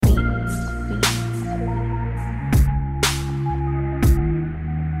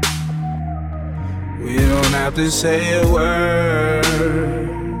have to say a word.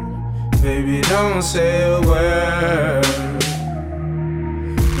 Baby, don't say a word.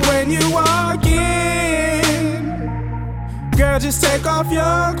 When you walk in, girl, just take off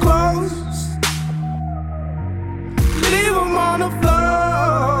your clothes. Leave them on the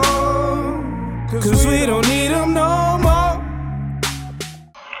floor, 'cause we don't need them no more.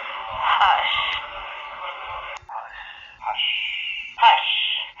 Hush. Hush. Hush.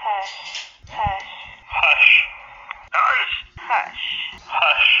 Hush. Hush. Hush. Hush. Hush.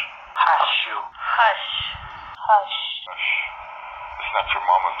 Hush. Hush you. Hush. Hush. Hush. It's Not Your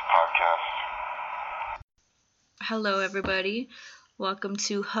Mama's podcast. Hello, everybody. Welcome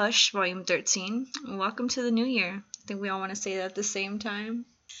to Hush, Volume 13. And welcome to the new year. I think we all want to say that at the same time.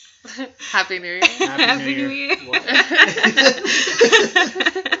 Happy New Year. Happy New Year.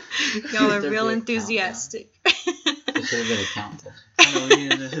 Y'all are real enthusiastic. It should have been a countdown. I know, we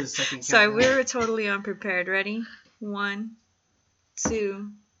needed a second Sorry, countdown. we were totally unprepared. Ready? 1, 2,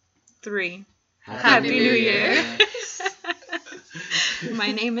 3. Happy New Year.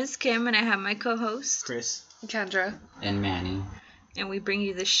 My name is Kim, and I have my co-host. Chris. Kendra. And Manny. And we bring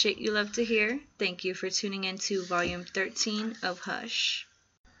you the shit you love to hear. Thank you for tuning in to Volume 13 of Hush.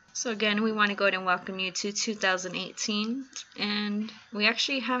 So again, we want to go ahead and welcome you to 2018. And we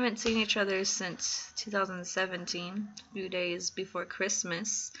actually haven't seen each other since 2017, a few days before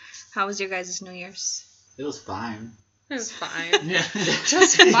Christmas. How was your guys' New Year's? It was fine. It was fine. Yeah.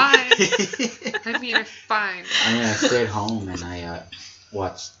 Just fine. I mean, fine. I mean, I stayed home and I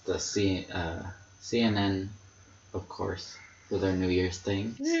watched the CNN, of course, for their New Year's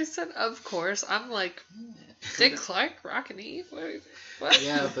thing. You said, of course. I'm like, Dick Clark, Rockin' Eve? What?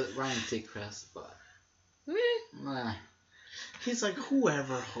 Yeah, but Ryan Seacrest, but... Meh. He's like,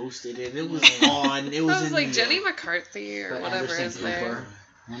 whoever hosted it. It was on. It was I was in like New Jenny York. McCarthy or But whatever Anderson is there. Cooper.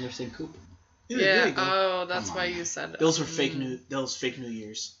 Anderson Cooper. It was Yeah, really good. oh, that's Come why on. you said Those were fake New. Those fake New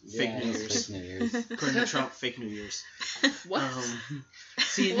Year's. Fake Yeah, New it was Year's. fake New Year's. According to Trump, fake New Year's. What?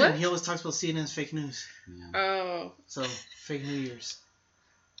 CNN. What? He always talks about CNN's fake news. Yeah. Oh. So fake New Year's.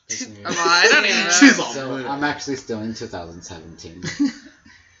 Fake New Well, Year's. I don't even know. She's all So good. I'm actually still in 2017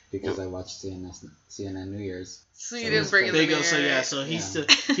 because I watched CNN New Year's. So you So didn't bring in There the you go. New So Year, yeah. right? So he's Yeah.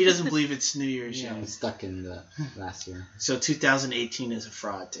 still. He doesn't believe it's New Year's Yeah, yet. I'm stuck in the last year. So 2018 is a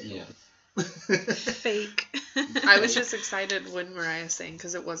fraud to him. Yeah. Fake. I was just excited when Mariah sang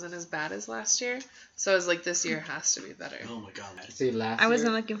because it wasn't as bad as last year. So I was like, this year has to be better. Oh my god. See, last I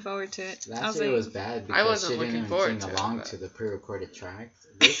wasn't year, looking forward to it. I last was year like, was bad I because wasn't she looking didn't forward even to sing it, along but- to the pre-recorded tracks.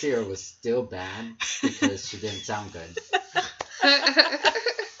 This year was still bad because she didn't sound good.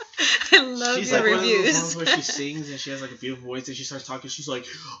 I love She's your like one of those reviews. ones where she sings and she has like a beautiful voice and she starts talking. She's like,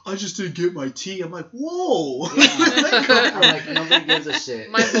 I just didn't get my tea. I'm like, whoa. I'm like, nobody gives a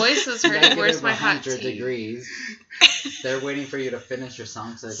shit. My voice is You gotta hurting. give Where's it my hot 100 tea? degrees. They're waiting for you to finish your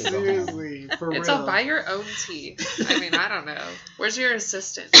song so they can go home. Seriously, for It's real. a buy your own tea. I mean, I don't know. Where's your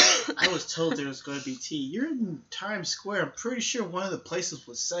assistant? I was told there was going to be tea. You're in Times Square. I'm pretty sure one of the places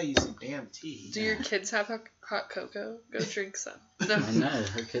would sell you some damn tea. Do your kids have hot cocoa? Go drink some. No. I know,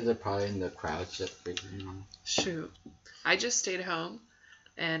 her kids are probably in the crowd shit freaking out. Shoot. I just stayed home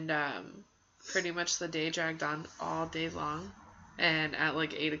and pretty much the day dragged on all day long. And at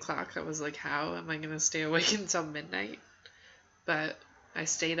like 8 o'clock, I was like, how am I going to stay awake until midnight? But I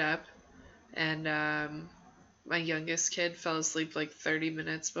stayed up and my youngest kid fell asleep like 30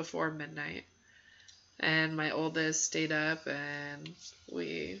 minutes before midnight. And my oldest stayed up and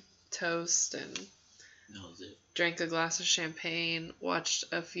we toast and That was it. drank a glass of champagne, watched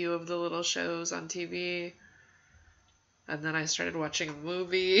a few of the little shows on TV, and then I started watching a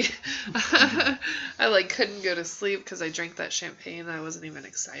movie. I like couldn't go to sleep because I drank that champagne. I wasn't even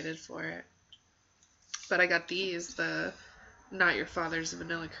excited for it. But I got the Not Your Father's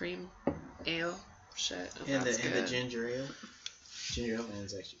vanilla cream ale. Shit, And that's the good. ginger ale. Ginger ale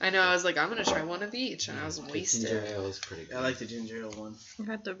one's actually. I know. I was like, I'm gonna try one of each, and I was The ginger wasted. ale is pretty good. I like the ginger ale one. I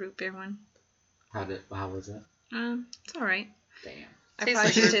got the root beer one. How was it? It's alright. Damn. I Tastes probably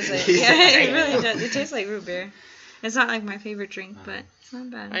like should root taste beer. like yeah, it really does. It tastes like root beer. It's not like my favorite drink, but it's not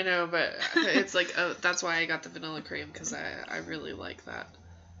bad. I know, but it's like that's why I got the vanilla cream because I really like that.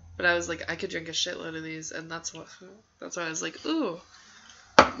 But I was like, I could drink a shitload of these, and that's why I was like, ooh,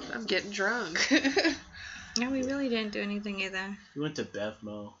 I'm getting drunk. Yeah, we really didn't do anything either. We went to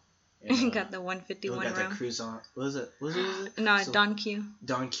Bevmo. Got the 151 we got that room. cruise on. What was it? Was it? No, So- Don Q.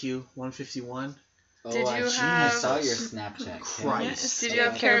 Don Q 151. Oh, Did I you seen- I have- saw your Snapchat. Christ. Yes. Did you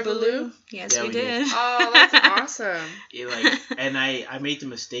have Caribou? Caribou? Yes, Yeah, we we did. did. Oh, that's awesome. It, like, and I made the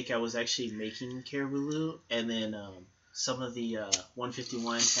mistake. I was actually making caribou, and then some of the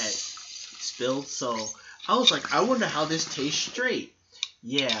 151 had spilled, so I was like, I wonder how this tastes straight.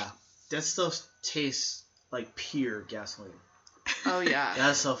 Yeah, that stuff tastes like pure gasoline. Oh yeah.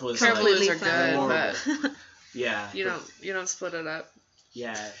 That stuff was Carboulous like are good, horrible. but Yeah. you don't split it up.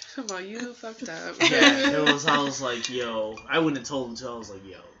 Yeah. Come on, you fucked up. Yeah, I was like, yo. I wouldn't have told him until I was like,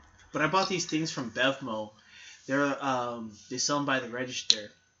 yo. But I bought these things from Bevmo. They sell them by the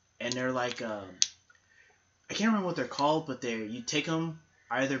register. And they're like, I can't remember what they're called, but you take them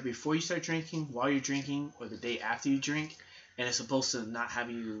either before you start drinking, while you're drinking, or the day after you drink. And it's supposed to not have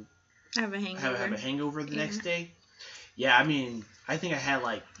you Have a hangover. have a hangover the next day. Yeah, I mean, I think I had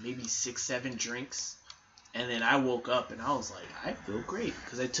like maybe 6-7 drinks. And then I woke up and I was like, I feel great.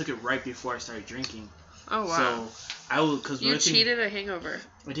 Because I took it right before I started drinking. Oh, wow. So, you cheated a hangover.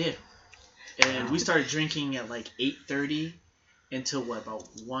 I did. And we started drinking at like 8:30 until what, about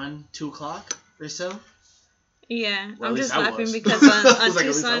 1, 2 o'clock or so? Yeah, Well, I'm at just least I laughing was. because I on was like,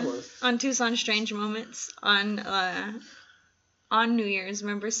 at least I Tucson, was. on Tucson Strange Moments on New Year's,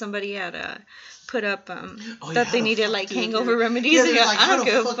 remember somebody had put up Oh, that how they the needed fuck like do you hangover get- remedies. Yeah, and they're go, like, I how don't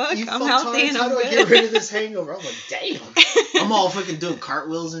the give a fuck fuck. you I'm fucktards, healthy and how I'm do I good. get rid of this hangover? I'm like, damn. I'm all fucking doing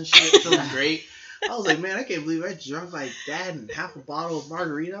cartwheels and shit, feeling great. I was like, man, I can't believe I drank like that and half a bottle of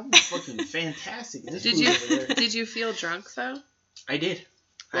margarita. I'm fucking fantastic. And this Did food you over there. did you feel drunk though? I did.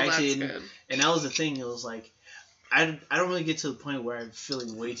 Well, I actually that's didn't. good. And that was the thing. It was like, I don't really get to the point where I'm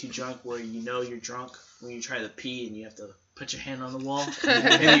feeling way too drunk, where you know you're drunk when you try to pee and you have to put your hand on the wall.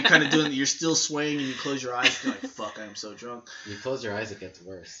 And you're kind of doing, you're still swaying and you close your eyes and you're like, fuck, I'm so drunk. You close your eyes, it gets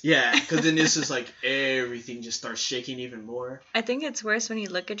worse. Yeah, because then it's just like everything just starts shaking even more. I think it's worse when you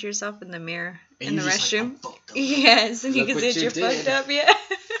look at yourself in the mirror And in the you're just like, restroom. I'm fucked up. Yes, and you Look can what see that you you're did. fucked up. Yeah.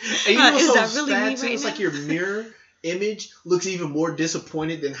 And you know Is what's that so really bad me too? right It's now? like your mirror image looks even more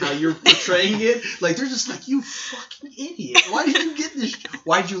disappointed than how you're portraying it. Like they're just like, you fucking idiot. Why did you get this?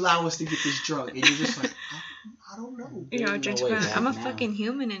 Why'd you allow us to get this drunk? And you're just like, I don't know. You know, There's drink no way around. back I'm a now. fucking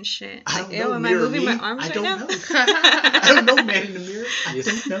human and shit. I Like, don't ew, know. am I Mirror moving me? my arms I right don't now? know. I don't know, man in the mirror. I You,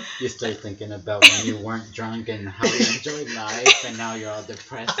 don't know. you start thinking about when you weren't drunk and how you enjoyed life, and now you're all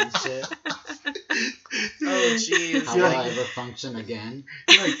depressed and shit. Oh jeez. How You're will I like- ever function again?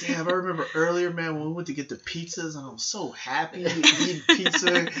 You're like, damn, I remember earlier, man, when we went to get the pizzas and I was so happy eating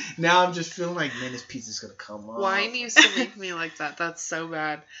pizza. Now I'm just feeling like, man, this pizza's going to come up. Wine used to make me like that. That's so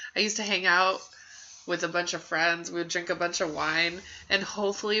bad. I used to hang out with a bunch of friends. We would drink a bunch of wine, and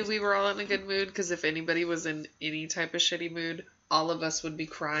hopefully we were all in a good mood, because if anybody was in any type of shitty mood, all of us would be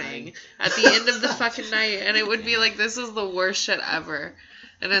crying at the end of the fucking night, and it would be like, this is the worst shit ever.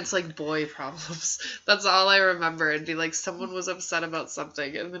 And it's like boy problems. That's all I remember. It'd be like someone was upset about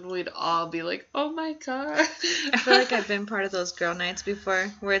something, and then we'd all be like, oh my god. I feel like I've been part of those girl nights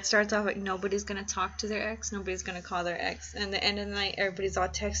before, where it starts off like nobody's gonna talk to their ex, nobody's gonna call their ex, and the end of the night everybody's all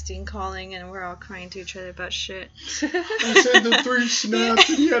texting, calling, and we're all crying to each other about shit. I sent the 3 snaps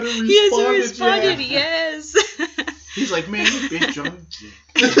and he hadn't responded, He hasn't responded, yet. yes. He's like, man, you bitch drunk.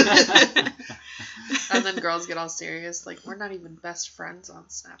 And then girls get all serious, like, we're not even best friends on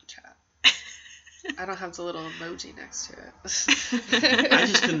Snapchat. I don't have the little emoji next to it. I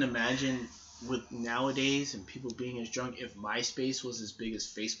just couldn't imagine with nowadays and people being as drunk if MySpace was as big as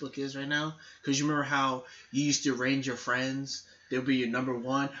Facebook is right now. Because you remember how you used to arrange your friends, they'll be your number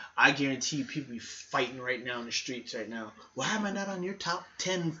one. I guarantee you people be fighting right now in the streets right now. Why am I not on your top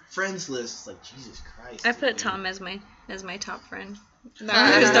 10 friends list? It's like, Jesus Christ. I put man. Tom as my top friend.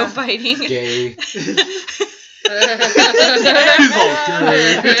 There's no fighting. Gay. He's all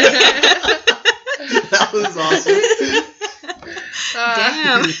good. That was awesome.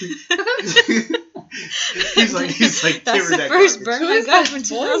 Damn. he's like, That's give her the that first garbage. burn I got from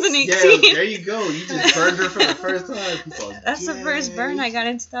 2018. Yeah, there you go. You just burned her for the first time. He's all, That's the first burn I got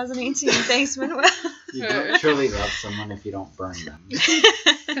in 2018. Thanks, Manuel. You don't truly love someone if you don't burn them.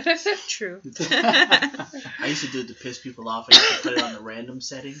 True. I used to do it to piss people off. I used to put it on the random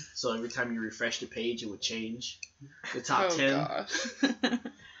setting, so every time you refresh the page, it would change the top 10. gosh.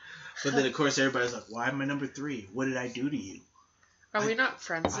 But then, of course, everybody's like, why am I number 3? What did I do to you? Are we not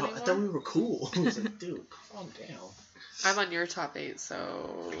friends I anymore? thought we were cool. I was like, dude, calm down. I'm on your top 8,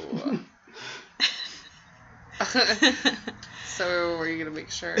 so... So are you going to make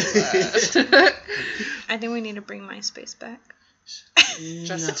sure that... I think we need to bring MySpace back.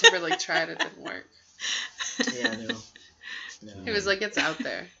 Justin Timberlake tried, it didn't work. Yeah, no. He was like, it's out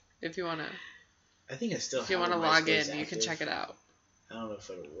there. If you want to I think I still if you have want to my log MySpace in, you can active. check it out. I don't know if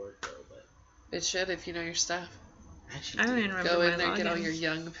it'll work, though, but... It should if you know your stuff. Actually, I don't even remember Go my in there, get all login. your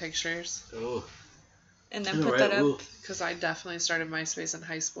young pictures. Ooh. And then put that up. Because I definitely started MySpace in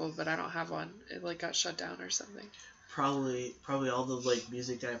high school, but I don't have one. It like got shut down or something. Probably all the like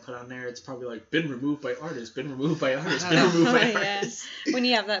music that I put on there, it's probably like been removed by artist, been removed by artist, been removed by artist. Yes. When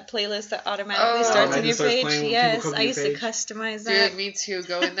you have that playlist that automatically Oh. starts on Automatically your starts page. playing when Yes, people come to I your used to page. customize that. Dude, me too.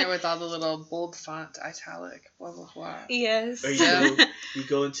 Go in there with all the little bold font, italic, blah blah blah. Yes. Or you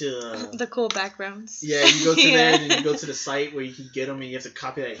go into The cool backgrounds. yeah, you go to Yeah. there and then you go to the site where you can get them and you have to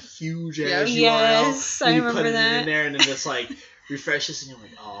copy that huge ass URL. Yes, I and you remember put it that. in there and then it's like refreshes and you're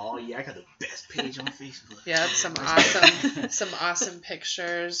like, oh yeah, I got the best page on Facebook. Yeah, some awesome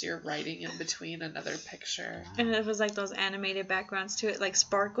pictures. You're writing in between another picture. And it was like those animated backgrounds to it, like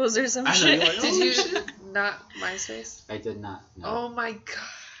sparkles or some I know, shit. you're like, Did oh, you shit. not MySpace? I did not know. Oh my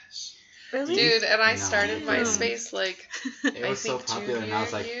gosh, Really? dude! And I No. started Damn. MySpace like It was I so think popular, and I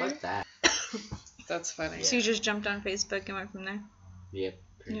was like, junior fuck that. that's funny. So you just jumped on Facebook and went from there? Yep.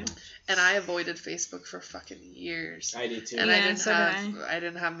 Pretty Yeah. much. And I avoided Facebook for fucking years. I did too. And Yeah, I didn't so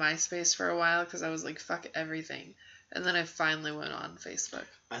did have MySpace for a while because I was like fuck everything. And then I finally went on Facebook.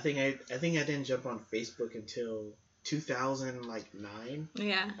 I think I didn't jump on Facebook until 2009.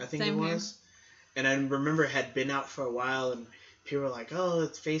 Yeah. I think same it here. was. And I remember it had been out for a while and people were like, oh,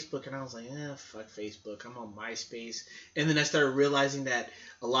 it's Facebook. And I was like, fuck Facebook. I'm on MySpace. And then I started realizing that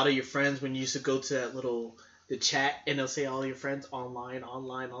a lot of your friends, when you used to go to that the chat and they'll say all your friends online, all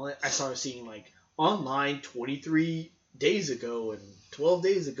that. I started seeing like online 23 days ago and 12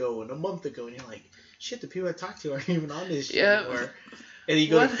 days ago and a month ago. And you're like, shit, the people I talk to aren't even on this shit Yeah. anymore. And you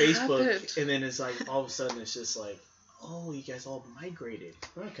go What to Facebook happened? and then it's like all of a sudden it's just like, oh, you guys all migrated.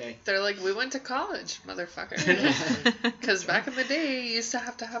 Okay. They're like, we went to college, motherfucker. Because back in the day, you used to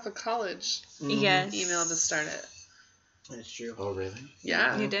have a college Mhm. Yes. email to start it. That's true. Oh, really?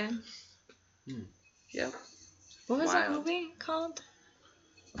 Yeah. You did? Yep. What was that Wild. movie called?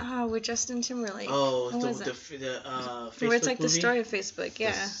 Oh, with Justin Timberlake. Oh, What was the Facebook Where it's like the movie? story of Facebook,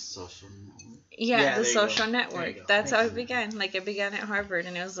 yeah. The social network. Yeah, Yeah, the there you go. social There you network. go. That's how Thank it began. Like, it began at Harvard,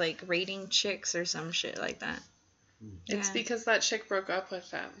 and it was like rating chicks or some shit like that. It's Yeah. because that chick broke up with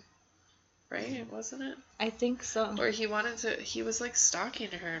them. Right? Wasn't it? I think so. Or he was like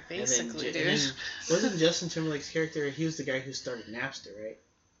stalking her, And then basically, and dude. then wasn't Justin Timberlake's character? He was the guy who started Napster, right?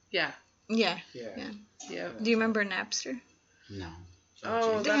 Yeah. Yeah. Yeah. Yeah. Yep. Do you remember Napster? No.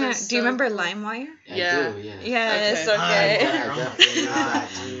 Oh, geez. that Yeah. is Do you so remember cool. LimeWire? I Yeah. do, yeah. Yeah, it's Okay. okay. I definitely know God,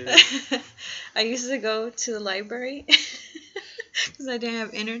 that one. dude. I used to go to the library because I didn't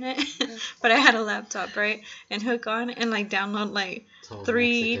have internet, but I had a laptop, right? And hook on and like download like Total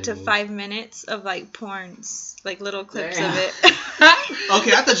 3 Mexican to news. 5 minutes of like porns, like little clips Damn. of it.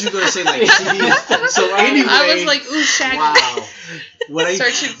 Okay, I thought you were gonna say like CDs. So anyway, I was like, ooh, Shaggy. Wow. what I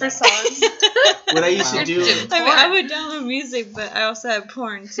Searching for songs. what I used to Wow. do. I mean, I would download music, but I also had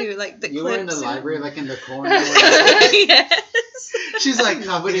porn too, like the You were in clips. the and- library, like in the corner. Yes. She's like,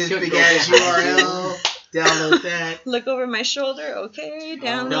 copy this Nobody big could ass go behind URL. Download that. Look over my shoulder. Okay,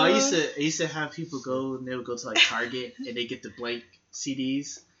 download. No, I used to have people go and they would go to like Target and they get the blank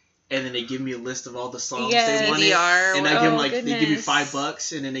CDs and then they give me a list of all the songs Yes. they wanted. CDR. And I give them like they give me goodness.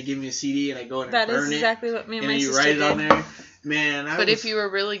 $5 and then they give me a CD and I go and That I is burn exactly what me it and and my then you sister write it did. on there. Man, But if you were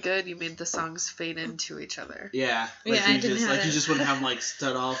really good, you made the songs fade into each other. yeah, Yeah, like I you didn't just have like you that. just wouldn't have them like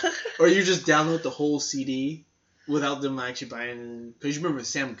start off, or you just download the whole CD without them actually buying. Because you remember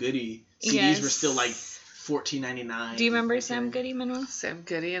Sam Goody CDs were still like $14.99. Do you remember Sam Goody, Manuel? Sam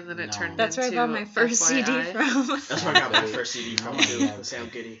Goody, and then it No. turned That's where I into bought my first CD FYI. from. That's where I got my first CD from No, too. yeah, was Sam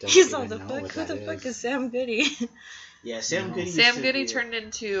Goody. Don't He's all even the know fuck. what Who the that fuck is. is Sam Goody? Yeah, Sam No. Goody. used Sam to Goody be- turned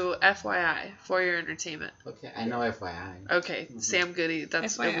into FYI, For Your Entertainment. Okay, I know FYI. Okay, Mhm. Sam Goody. It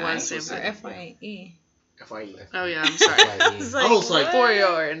was Sam or Goody. FYE? FYE. Oh yeah, I'm sorry. I was like, I was like, what? For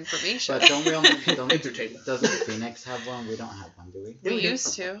your information. But don't we only don't Entertainment. doesn't Phoenix have one? We don't have one, do we? Yeah, we do.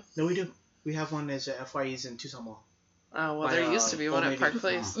 used to. No, we do. We have one that's FYE's in Tucson Mall. Oh well, By, there used to be one Old at Park Navy.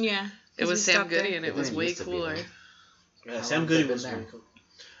 Place. Yeah. It was we Sam stopped Goody, there. and it It was didn't way used to be, cooler. though. Yeah, How Sam long Goody has it was been really cool.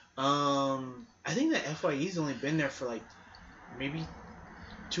 I think that FYE's only been there for like maybe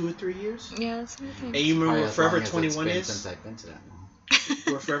 2 or 3 years. Yeah, that's what I think. And you remember Probably where as Forever long as it's 21 been is? Since I've been to that mall.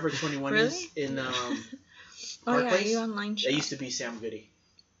 Where Forever 21 Really? is in Oh Park yeah, Place? you online shop. That used to be Sam Goody,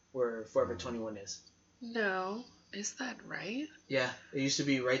 where Forever 21 is. No, is that right? Yeah, it used to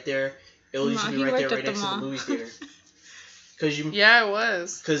be right there. It No, used to be he right there, worked at right the next to the mall. movie theater. Cause you Yeah, it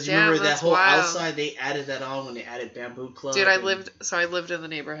was. Because you Damn, remember that that's whole wild. outside, they added that on when they added Bamboo Club. Dude, I and- lived in the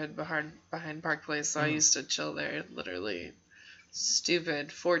neighborhood behind Park Place, so I Mhm. used to chill there. Literally,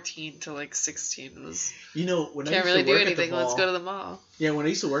 stupid. 14 to like 16 was You know, when I can't used really to do work anything. at the mall, Let's go to the mall. Yeah, when I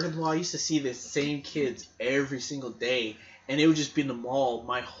used to work at the mall, I used to see the same kids every single day, and it would just be in the mall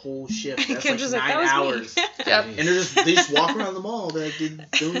my whole shift. That's like Kendra's 9 "That was hours. me." Yep. And they just walk around the mall. They like,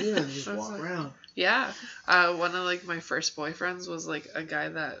 don't do that. They just That's walk like- around. Yeah. One of like my first boyfriends was like a guy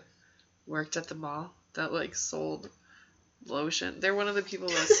that worked at the mall that like sold lotion. They're one of the people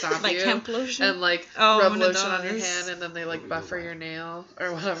that stop Like you hemp lotion. and like Oh, rub one of lotion on your those. hand, and then they like buffer your nail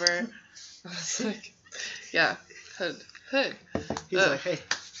or whatever. I was like, yeah, hood. He's Ugh. like, hey.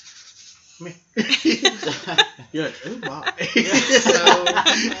 Come here. You're like, oh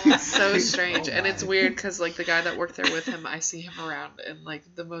my. So strange, Oh and it's my. weird because like the guy that worked there with him, I see him around in like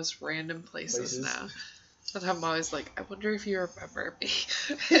the most random places now. And I'm always like, I wonder if you remember me.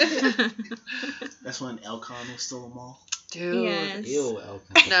 That's when Elcon was still a mall. Dude, Yes. Ew,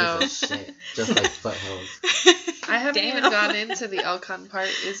 Elcon. No. Piece of shit. Just like Foothills. I haven't Damn. even gone into the Elcon part.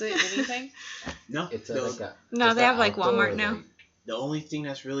 Is it anything? No, It's the, like a. No, just they a have, like, outdoor, Walmart now. like- the only thing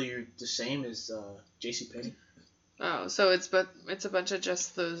that's really the same is JCPenney. Oh, so it's a bunch of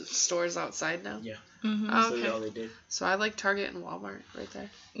just the stores outside now. Yeah, Mhm. Oh, that's okay. all they did. So I like Target and Walmart right there.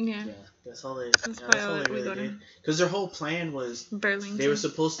 Yeah. Yeah, that's all they. That's yeah, probably that's all what they we really go to. did. Because their whole plan was Burlington. they were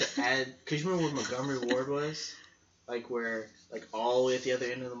supposed to add. Cause you remember where Montgomery Ward was, like where like all the way at the other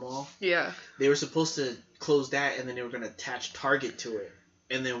end of the mall. Yeah. They were supposed to close that, and then they were gonna attach Target to it,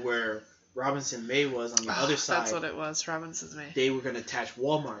 and then where Robinson May was on the other side, That's what it was. Robinson's May. they were gonna attach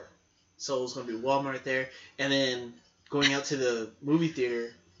Walmart. So it was gonna be Walmart there, and then going out to the movie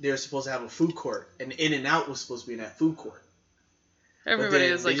theater, they were supposed to have a food court, and In-N-Out was supposed to be in that food court. But Everybody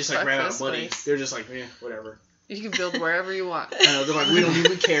then was they like, just fuck ran out this of money. place. They're just like, whatever. You can build wherever you want. I know, they're like, we don't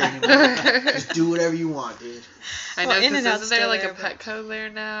even care anymore. Just do whatever you want, dude. I Well, know, because In-N-Out's isn't there still like there, a but- Petco there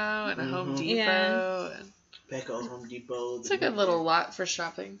now and a Home Mhm. Depot? Yeah. And Petco, Home Depot. it's a good little lot for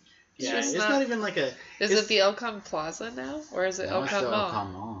shopping. Yeah, just it's not even like a. Is It's- it the Elcon Plaza now, or is it No, it's Elcon still Mall?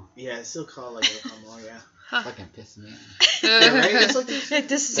 Elcon Mall. Yeah, it's still called like a mall, yeah. Fucking piss me off. Yeah, right? It's like this. Like,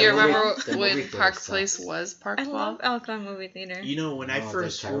 this is Do you The movie- remember the when movie theater Park sucks. Place was Park I Mall? love Elcon movie theater. You know, when Oh, they're when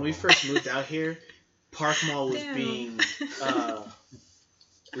we terrible. first moved out here, Park Mall was Damn. being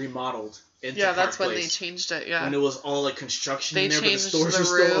remodeled into Yeah, that's Park when they Place. changed it. Yeah, When it was all like construction they in there, but the changed stores the were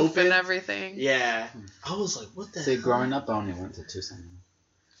still roof open. and everything. Yeah, I was like, what the See, hell? growing up, I only went to Tucson.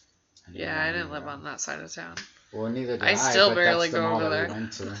 Yeah, I didn't live on that side of town. Well, neither did I still but barely that's the go mall over that there. We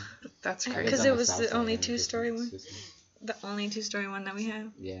went to. That's I crazy. lived 'Cause on it the was south the side only of two-story Tucson. one? The only two-story one that we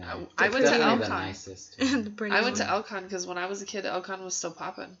have. Yeah. I It's went to definitely the Elcon. nicest. The pretty I went to one. Elcon because when I was a kid, Elcon was still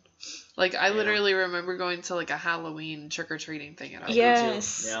popping. Like, I Yeah. literally remember going to, like, a Halloween trick-or-treating thing at Elcon.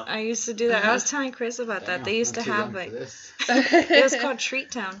 Yes, Yeah. I used to do that. I was telling Chris about that. Damn, They used to I'm too have young like for this. it was called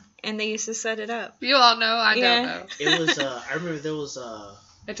Treat Town, and they used to set it up. You all know, I Yeah. don't know. It was. I remember there was.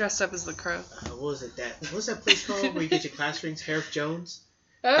 I dressed up as the crow. What was it? What was that place called where you get your class rings? Harif Jones.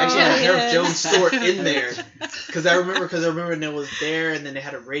 Oh, They actually had a yeah. Harif Jones store in there. Because I remember when it was there, and then they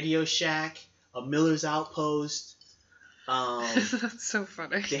had a Radio Shack, a Miller's Outpost. That's so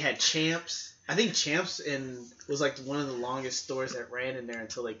funny. They had Champs. I think Champs was like one of the longest stores that ran in there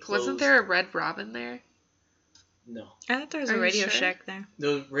until they closed. Wasn't there a Red Robin there? No. I thought there was Are a you Radio sure? Shack there.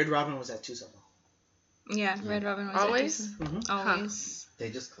 No, Red Robin was at Tucson. Yeah, Red Robin was Always? at Tucson. Mm-hmm. Always. They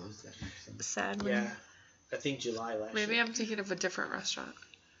just closed that. Actually. Sad. Yeah. I think July last Maybe year. I'm thinking of a different restaurant.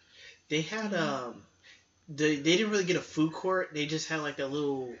 They had they didn't really get a food court. They just had like a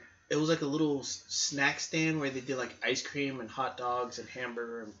little. It was like a little snack stand where they did like ice cream and hot dogs and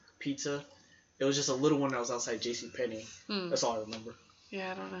hamburger and pizza. It was just a little one that was outside JCPenney. Hmm. That's all I remember.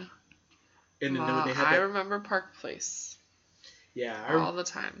 Yeah, I don't know. And then Well, they had I that, remember Park Place yeah, all the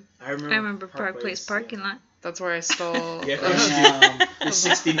time. I remember. I remember Park Place parking lot. That's where I lot. Yeah, Um, The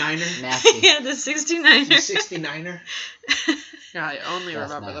 69er. nasty. Yeah, the 69er. The 69er. Yeah, I only That's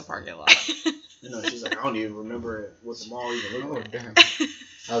remember the nasty. parking lot. You know, she's like, I don't even remember what the mall even Oh, looked like. damn.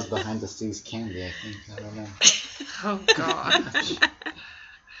 I was behind the Seas Candy, I think. I don't know. Oh, God.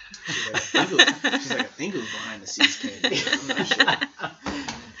 She's like, I think it was behind the Seas Candy. I'm not sure.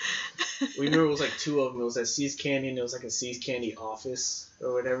 We remember it was like two of them. It was at Seas Candy and it was like a Seas Candy office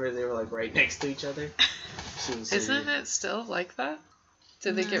or whatever. They were like right next to each other. She was Isn't it still like that?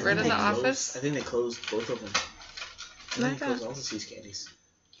 Did they get rid of They the closed- office? I think they closed both of them. I think they Okay. closed all the Seas Candies.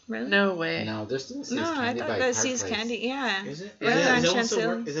 Really? No way. No, there's still Seas No, I Candy thought by that Park Seas Place. Candy. Yeah. Is it? Yeah. Is Right on that one still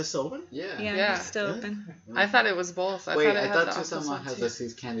Chantilly. work? Is that still open? Yeah. Yeah, Yeah. it's still Yeah. open. I thought it was both. I Wait, thought it I had thought the Tucson office Mall one has too. a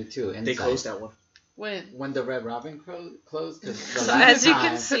Seas Candy too. Inside. They closed that one. When? When the Red Robin closed? Because the So last as you time,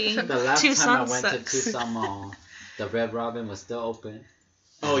 can see, the last Tucson time I went sucks. to Tucson Mall, the Red Robin was still open.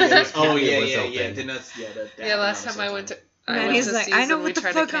 Oh and yeah, Seas Candy was yeah. open. Then that's that Yeah, last around time I the went same to I And watched he's the like, I know season, we what the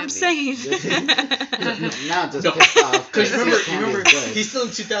tried fuck a I'm candy. saying. Now just No. pissed off. Because remember, Candy is remember, good. he's still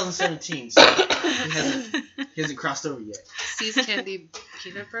in 2017, so he hasn't crossed over yet. Seas candy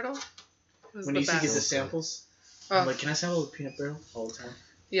peanut brittle was When the you used to get the best. samples, Oh, I'm like, can I sample with peanut brittle all the time?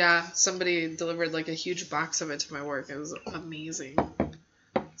 yeah, somebody delivered like a huge box of it to my work. It was amazing.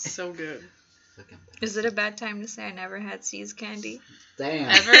 So good. Fucking Is it a bad time to say I never had Seas candy? Damn.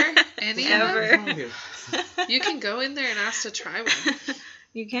 Ever? Any of Ever. them? What's wrong with you? You can go in there and ask to try one.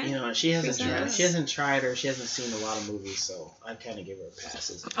 You can? You know, she hasn't Present tried. us. She hasn't tried or she hasn't seen a lot of movies, so I kind of give her a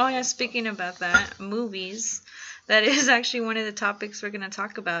pass. Oh yeah, speaking about that, movies. That is actually one of the topics we're going to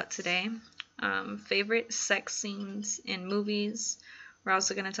talk about today. Favorite sex scenes in movies. We're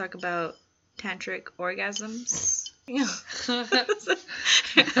also going to talk about tantric orgasms. Yeah.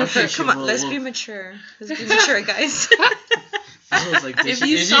 Okay, Come on, we'll- let's we'll- be mature. Let's be mature, guys. I was like, If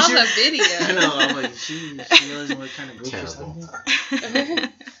you saw the video. I know. I'm like, she realizing what kind of group she's Terrible. having.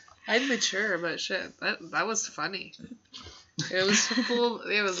 I'm mature, but shit, that was funny. It was cool.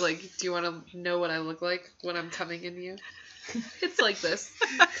 It was like, do you want to know what I look like when I'm coming in you? It's like this.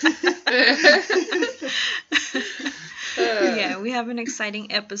 Yeah, we have an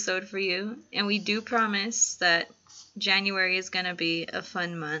exciting episode for you, and we do promise that January is going to be a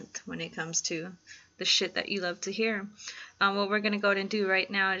fun month when it comes to the shit that you love to hear. What we're going to go ahead and do right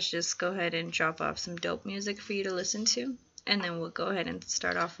now is just go ahead and drop off some dope music for you to listen to, and then we'll go ahead and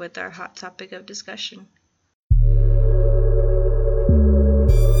start off with our hot topic of discussion.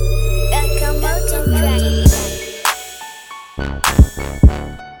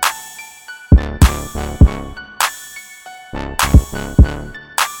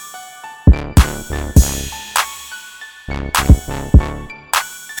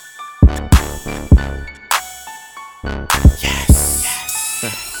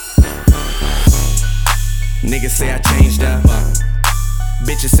 Niggas say I changed up.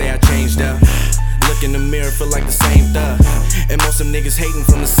 Bitches say I changed up. Look in the mirror, feel like the same thug. And most of them niggas hating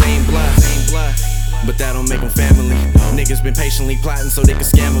from the same blood. But that don't make them family. Niggas been patiently plotting so they can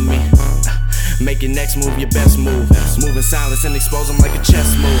scam on me. Make your next move your best move. Move in silence and expose them like a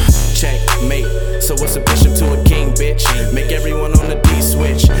chess move. Checkmate. So what's a bishop to a king, bitch? Make everyone on the D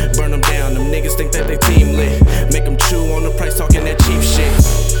switch. Burn them down, them niggas think that they team lit. Make them chew on the price talking that cheap shit.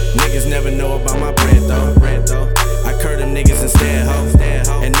 Niggas never know about my bread though. I curve them niggas instead, ho.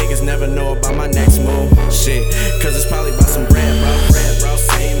 And niggas never know about my next move. Shit, cause it's probably about some bread, bro.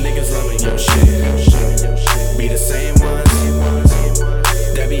 Same niggas loving your shit. Be the same ones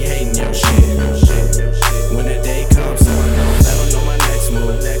that be hating your shit. When the day comes, so I don't let them know my next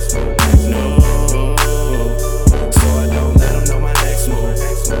move. No. So I don't let them know my next move.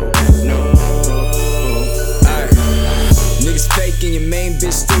 No. Alright. Niggas fake and your main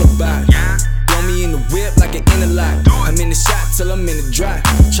bitch still about it. Throw me in the whip like an interlock. I'm in the shop till I'm in the drive.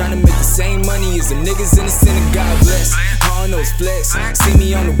 Tryna make the same money as the niggas in the synagogue. Bless. All I know is flex. See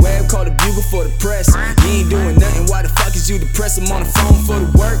me on the web, call the bugle for the press. You ain't doing nothing, why the fuck is you depressed? I'm on the phone for the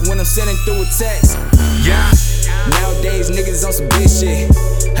work when I'm sending through a text. Yeah. Nowadays niggas on some bitch shit.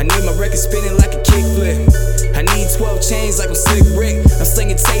 I need my record spinning like a kickflip. I need 12 chains like I'm Slick Rick. I'm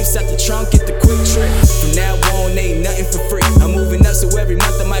slinging tapes out the trunk, get the quick trip. From now on, ain't nothing for free. I'm moving up, so every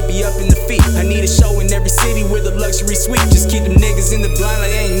month I might be up in the feet. I need a show in every city with a luxury suite. Just keep them niggas in the blind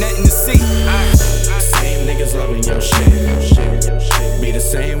like ain't nothing to see. Same niggas loving your shit. Be the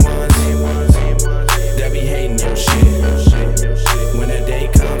same ones that be hating your shit. When that day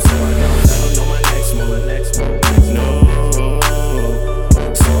comes, so I don't let them know my next move. No.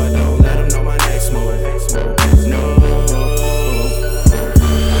 So I don't let them know my next move. No.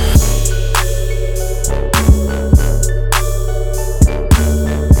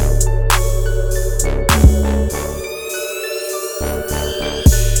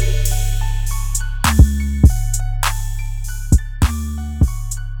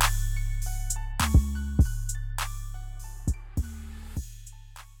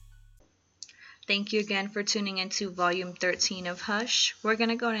 Thank you again for tuning into volume 13 of Hush. We're going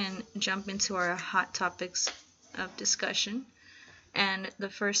to go ahead and jump into our hot topics of discussion. And the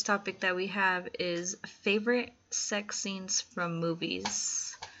first topic that we have is favorite sex scenes from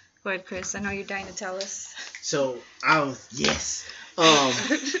movies. Go ahead, Chris. I know you're dying to tell us. So I would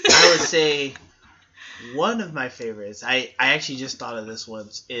say one of my favorites. I actually just thought of this one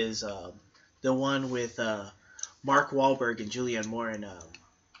is the one with Mark Wahlberg and Julianne Moore in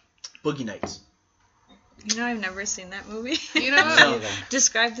Boogie Nights. You know, I've never seen that movie. You know what? So,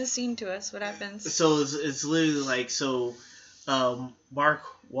 Describe the scene to us. What happens? so it's literally like Mark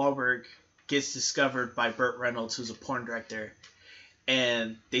Wahlberg gets discovered by Burt Reynolds, who's a porn director,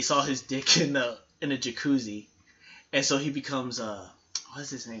 and they saw his dick in a jacuzzi, and so he becomes what is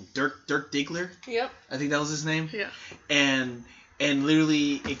his name? Dirk Diggler. Yep. I think that was his name. Yeah. And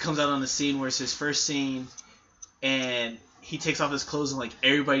literally it comes out on the scene where it's his first scene, and he takes off his clothes and like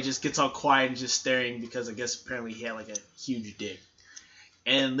everybody just gets all quiet and just staring because I guess apparently he had like a huge dick.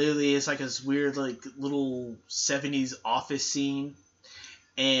 And literally it's like this weird like little 70s office scene,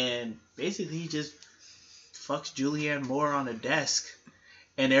 and basically he just fucks Julianne Moore on a desk,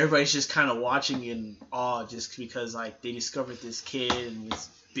 and everybody's just kind of watching in awe just because like they discovered this kid and this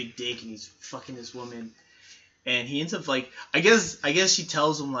big dick and he's fucking this woman, and he ends up like I guess she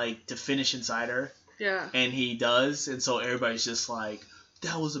tells him like to finish inside her. Yeah. And he does, and so everybody's just like,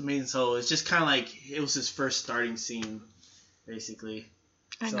 that was amazing. So it's just kind of like it was his first starting scene, basically.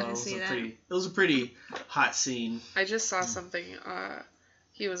 I So gotta it was see a that. pretty, it was a pretty hot scene. I just saw something.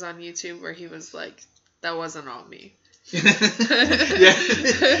 He was on YouTube where he was like, "That wasn't all me." Yeah,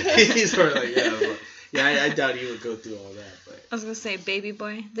 he's sort of like I doubt he would go through all that, but I was gonna say Baby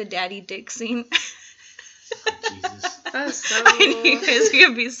Boy, the daddy dick scene. Jesus. That's so. I knew you guys were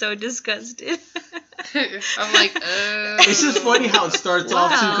gonna be so disgusted. I'm like, It's just funny how it starts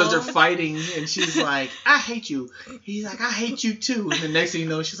off too because they're Wow. fighting, and she's like, "I hate you." He's like, "I hate you too." And the next thing you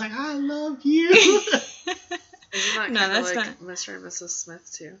know, she's like, "I love you." Isn't that No, kind of that's like not- Mr. and Mrs.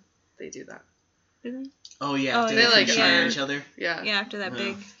 Smith too? They do that. Oh yeah, Oh, after yeah, they like, keep shooting yeah. each other. Yeah. Yeah, after that Yeah.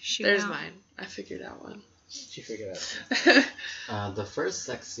 big shootout. There's mine. I figured out one. She figured it out. The first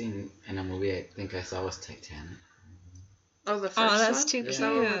sex scene in a movie I think I saw was Titanic. Oh, the first Oh, that's one? too Is that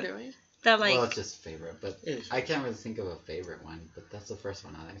what we're cute. doing? That like Well, it's just favorite, but It is. I can't really think of a favorite one. But that's the first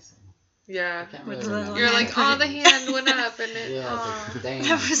one I saw. Yeah. I can't With really the remember. little You're like, oh, the hand went up and it. Yeah, aw. it's like, damn.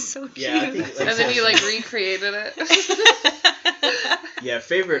 that was so cute. Yeah, I think And then you like recreated it. Yeah,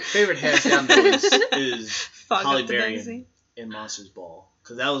 favorite hands down though is Fog Holly up the Berry magazine. in Monsters Ball,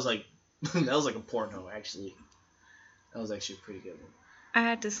 because that was like a porno actually. That was actually a pretty good one. I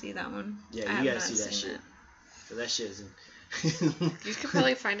had to see that one. Yeah, I you have gotta not see that seen shit. it. So that shit isn't. You could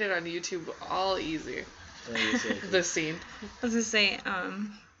probably find it on YouTube all easy. The scene. I was gonna say,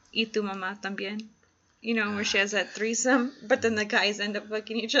 Y tu mamá también. You know, where she has that threesome, but then the guys end up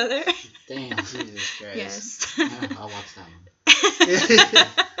fucking each other. Damn. Jesus Christ. Yes. Yeah, I'll watch that one.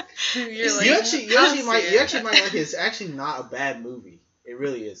 You're like, you actually I'll see might it. like it. It's actually not a bad movie. It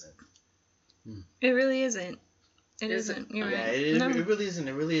really isn't. It really isn't. It Isn't? isn't. You're Yeah, right. it No. really isn't.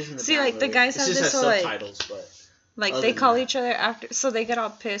 It really isn't. A See, bad like, the movie. guys It have just this has whole, like- subtitles, but Like, Other they than call that. each other after, so they get all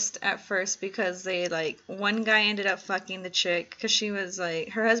pissed at first because they, like, one guy ended up fucking the chick because she was, like,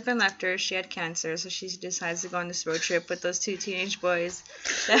 her husband left her, she had cancer, so she decides to go on this road trip with those two teenage boys.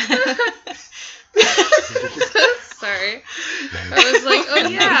 Sorry. I was like, oh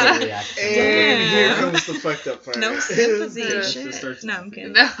yeah. Reaction. and here Damn. comes the fucked up part. No sympathy Yeah. and It shit. starts- No, I'm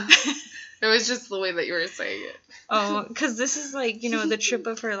kidding. No. It was just the way that you were saying it. Oh, because this is, like, you know, the trip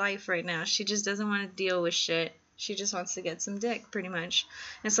of her life right now. She just doesn't want to deal with shit. She just wants to get some dick, pretty much.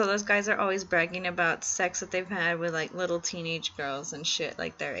 And so those guys are always bragging about sex that they've had with, like, little teenage girls and shit,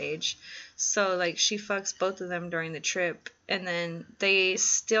 like, their age. So, like, she fucks both of them during the trip. And then they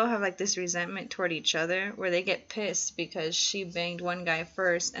still have, like, this resentment toward each other where they get pissed because she banged one guy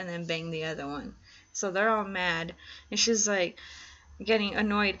first and then banged the other one. So they're all mad. And she's, like, getting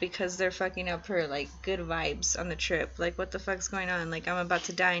annoyed because they're fucking up her, like, good vibes on the trip. Like, what the fuck's going on? Like, I'm about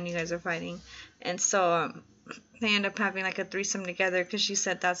to die and you guys are fighting. And so they end up having, like, a threesome together because she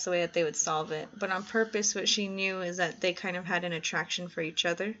said that's the way that they would solve it. But on purpose, what she knew is that they kind of had an attraction for each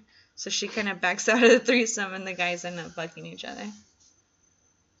other. So she kind of backs out of the threesome and the guys end up fucking each other.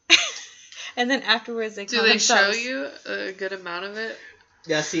 And then afterwards they Do call they show themselves... you a good amount of it?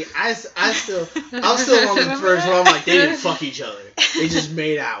 Yeah, see, I'm still on the first one. I'm like, they didn't fuck each other. They just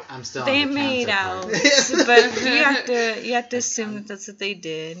made out. I'm still. They on the made cancer out, part. but you have to assume that that's what they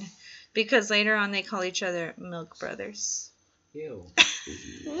did, because later on they call each other Milk Brothers. Ew.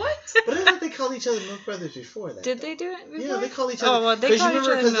 What? But I thought they called each other Milk Brothers before that. Did they do it before? Yeah, they called each other. Oh well, they 'cause you called each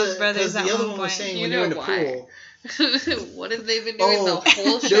remember other 'cause Milk the- Brothers 'cause at the other one one was point. saying You when you're in know the why. pool. What have they been doing the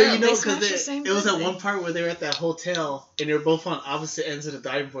whole show? No, you know, They because smashed the same it was at pussy. one part where they were at that hotel and they were both on opposite ends of the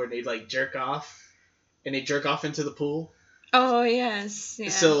diving board and they'd like jerk off. And they jerk off into the pool. Oh yes, yeah.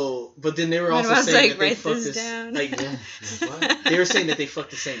 So, but then they were And also I was saying like, that they write fucked this this. down. Like, Yeah. What? they were saying that they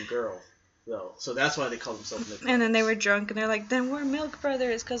fucked the same girl, though. So that's why they called themselves Milk And then they were Brothers. drunk and they're like, then we're Milk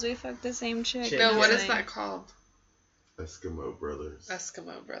Brothers because we fucked the same chick. Shit. No, And I what was is like, that called? Eskimo Brothers.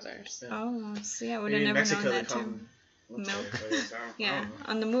 Eskimo Brothers. Oh, see, I would have Maybe in never Mexico known they that call term. them Milk. Brothers. I Yeah, don't know.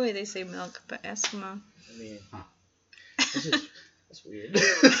 on the movie they say milk, but Eskimo. I mean, Huh. that's weird.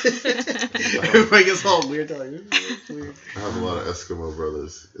 Everybody gets all weird. They're like, that's weird. I have a lot of Eskimo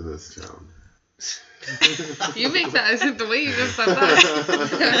brothers in this town. You make that the way you just said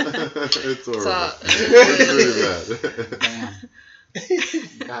that. It's horrible. So- It's really bad. Damn.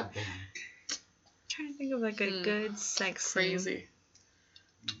 God damn. trying to think of like a good sex scene. Crazy.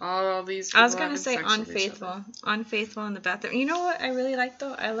 All these. I was people gonna say having sex with each other. Unfaithful. Unfaithful in the bathroom. You know what I really like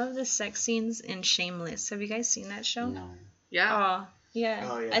though? I love the sex scenes in Shameless. Have you guys seen that show? No. Yeah. Oh, yeah.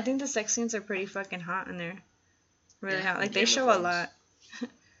 Oh, yeah. I think the sex scenes are pretty fucking hot in there. Really Yeah. hot. Like, Game they of show a Thrones. lot.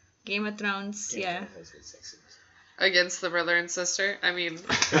 Game of Thrones, yeah. Against the brother and sister. I mean,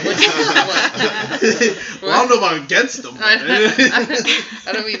 Well, I don't know about against them.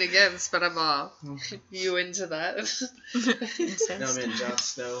 I don't mean against, but I'm all you into that. No, man, Jon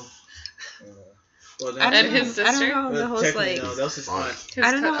Snow. Well, I And don't his know. I sister? don't know the whole, technically, like... no, that was his aunt.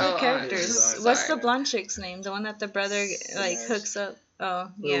 I don't know Oh, the characters. sorry. What's the blonde chick's name? The one that the brother, like, hooks up... Oh,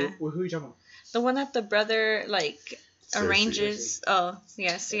 yeah. Who are you talking about? The one that the brother, like... Cersei. arranges. Oh,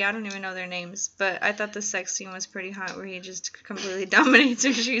 yeah. See, I don't even know their names, but I thought the sex scene was pretty hot, where he just completely dominates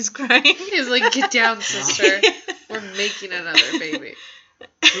her. She's crying. He's like, get down, sister. We're making another baby.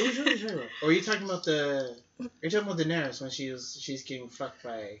 Who are you talking about? Or are you talking about the? Are you talking about Daenerys when she's getting fucked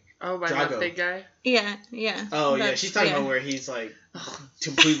by? Oh, by Drago. that big guy. Yeah, yeah. Oh yeah, That's- she's talking yeah. about where he's like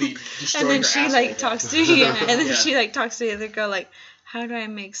completely destroying And then her she asshole. like talks to yeah, and then Yeah. she like talks to the other girl like, how do I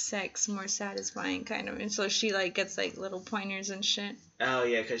make sex more satisfying, kind of. And so she like gets like little pointers and shit. Oh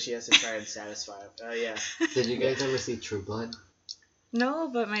yeah, because she has to try and satisfy him. Oh yeah. Did you guys ever see True Blood? No,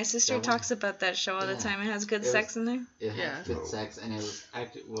 but my sister That one? talks about that show all the Yeah. time. It has good It was- sex in there. It Yeah. had good sex, and it was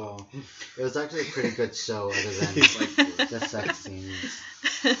actually it was actually a pretty good show other than Like, the sex scenes.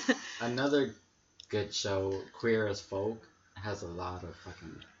 Another good show, Queer as Folk, has a lot of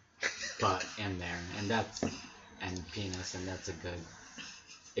fucking butt in there, and penis, and that's a good.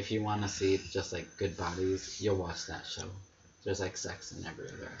 If you want to see just like good bodies, you'll watch that show. There's like sex in every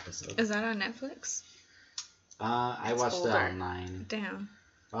other episode. Is that on Netflix? I It's watched it older. online. Damn,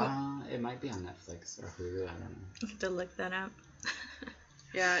 It might be on Netflix or Hulu. I don't know. I have to look that up.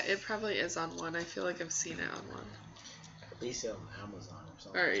 Yeah, it probably is on one. I feel like I've seen it on one. at least on Amazon or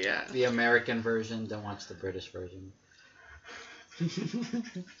something. Or yeah. The American version. Don't watch the British version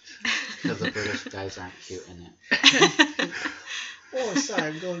because the British guys aren't cute in it. Oh,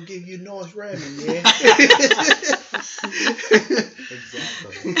 sorry, I'm gonna give you North Raymond, yeah.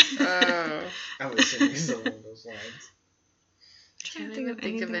 Exactly. Oh. I was saying something along those lines. Can't Can't even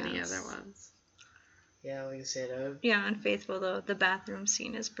think of anything any else. other ones. Yeah, like I said, Yeah, Unfaithful though, the bathroom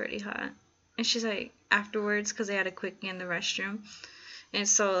scene is pretty hot. And she's like, afterwards, because they had a quickie in the restroom. And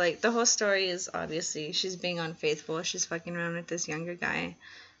so, like, the whole story is obviously she's being unfaithful. She's fucking around with this younger guy.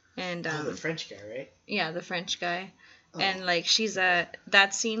 And, the French guy, right? yeah, the French guy. Oh. And, like, she's at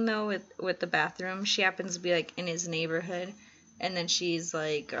that scene though with the bathroom. She happens to be, like, in his neighborhood. And then she's,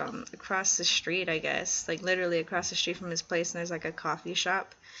 like, across the street, I guess. Like, literally across the street from his place. And there's, like, a coffee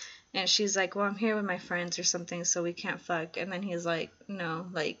shop. And she's like, well, I'm here with my friends or something, so we can't fuck. And then he's like, no,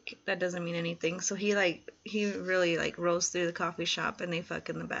 like, that doesn't mean anything. So he really, like, rolls through the coffee shop and they fuck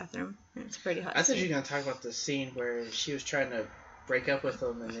in the bathroom. And it's pretty hot. I thought you scene. were gonna talk about the scene where she was trying to break up with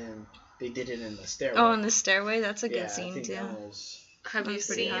him, and then they did it in the stairway. Oh, in the stairway? That's a yeah, good I scene, think too. that was- Have you That's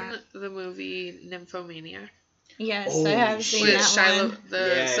pretty seen hot. the movie Nymphomaniac? Yes, Holy I have seen With that Shia, one.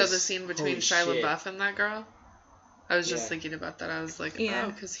 Yes. So the scene between Holy Shia shit. LaBeouf and that girl? I was just Yeah. thinking about that. I was like, Yeah.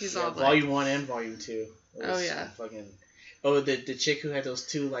 oh, because he's yeah, all like, Volume 1 and Volume 2. It Oh, was yeah. Fucking. Oh, the chick who had those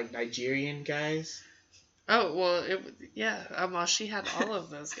two like Nigerian guys. oh, well, well, she had all of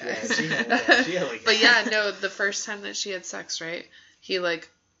those Yeah, guys. she had like. But yeah, no, the first time that she had sex, right? He like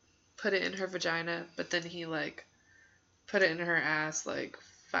put it in her vagina, but then he like put it in her ass like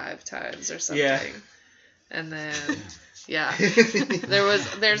 5 times or something. Yeah. And then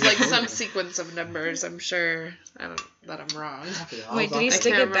there's like some sequence of numbers, I'm sure that I'm wrong. Wait, did he I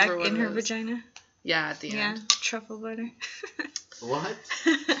stick can't it back remember in what her it was. vagina? Yeah, at the Yeah, end. truffle butter. What?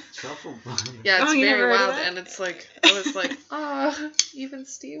 Truffle butter. Yeah, it's Oh, you very never heard of wild, that? and it's like I was like, oh, even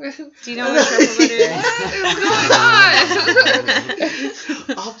Steven. Do you know what truffle butter is? What is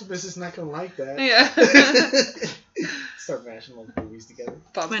going on? Optimus is not gonna like that. Yeah. Start mashing all the movies together.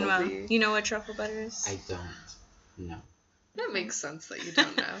 Manuel, Bumblebee. you know what truffle butter is? I don't. No. That makes sense that you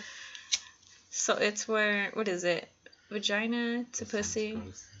don't know. So it's where, what is it? Vagina to That sounds pussy?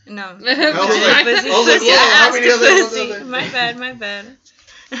 gross. No. I was like, Pussy, I was like, pussy to whoa, how ass many to other ones pussy. are there? My bad.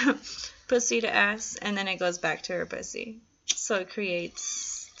 Pussy to ass, and then it goes back to her pussy. So it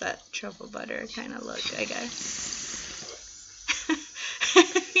creates that truffle butter kind of look, I guess.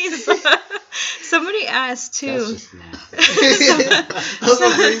 Somebody asked too. That's just nasty. I was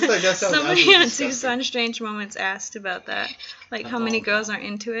like, that sounds Somebody absolutely on disgusting. Tucson Strange Moments asked about that. Like, how many girls are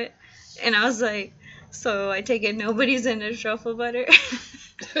into it. And I was like, so I take it nobody's into truffle butter?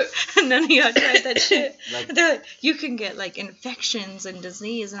 None of y'all tried that shit? Like, They're like, you can get like infections and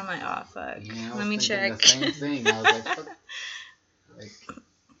disease. And I'm like, oh fuck. yeah, I Let me was check. thinking the same thing. I was like, fuck. Like,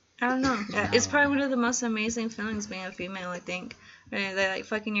 I don't know. It's No. probably one of the most amazing feelings being a female, I think. When they're like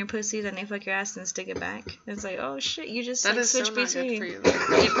fucking your pussy, then they fuck your ass and stick it back. It's like, oh shit, you just That like, is so switch not good between. for you.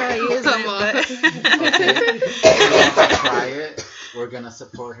 It probably isn't, Come on. but okay, you want to try it? We're gonna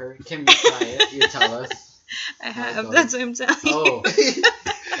support her. Can we try it? You tell us. I have. go. That's what I'm telling Oh, you.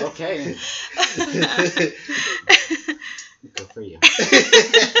 okay. Good for you.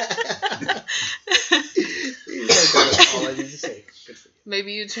 That's all I need to say. Good for you.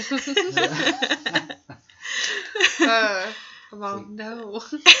 Maybe you just. Well, no.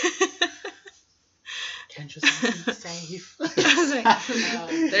 Can't just be safe. I was like,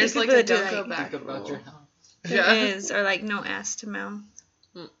 There's like people a do don't go like- back Think about your rule. health. there Yeah. is, or like no ass to mouth.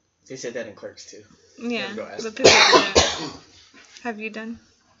 They said that in Clerks too. Yeah, Never go ass but to people do that. Have you done?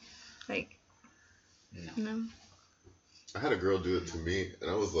 Like, No. no. I had a girl do it to me, and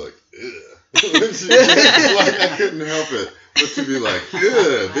I was like, ugh. Like, I couldn't help it but to be like,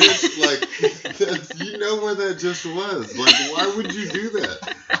 ugh, bitch. Like, that's, you know where that just was. Like, why would you do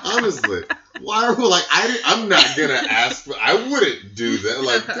that? Honestly. Why are we like, I'm not going to ask, but I wouldn't do that.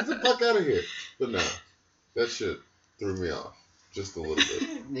 Like, get the fuck out of here. But no, that shit threw me off just a little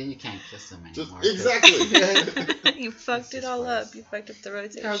bit. Then you can't kiss them Just, anymore. 'cause- exactly. You fucked it Jesus all Christ. up. You fucked up the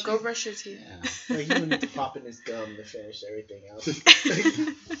rotation. Oh, go brush your teeth. Yeah. Like, you would need to pop in his gum to finish everything else.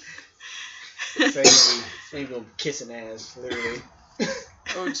 So maybe go kissing ass, literally.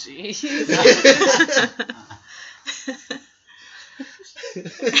 Oh, jeez.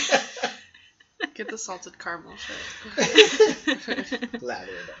 Get the salted caramel shit.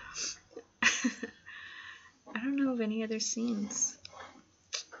 Lather it up. I don't know of any other scenes.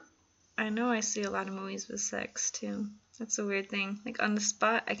 I know I see a lot of movies with sex too. That's a weird thing. Like on the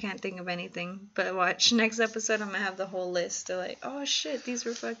spot, I can't think of anything. But watch next episode, I'm gonna have the whole list of like, oh shit, these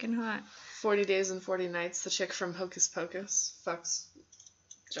were fucking hot. 40 Days and 40 Nights, the chick from Hocus Pocus fucks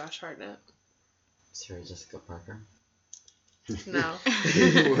Josh Hartnett. Sarah Jessica Parker. No.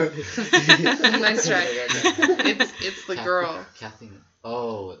 What? Nice try. It's the girl. Kathy.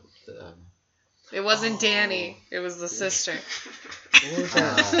 Oh, It wasn't Oh. Danny. It was the sister. What was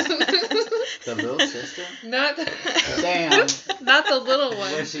that? the little sister. Not Damn. not the little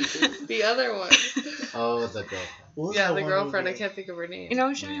one. What'd she do? The other one. Oh, the girlfriend. What was Yeah, that the one girlfriend. I movie? can't think of her name. You know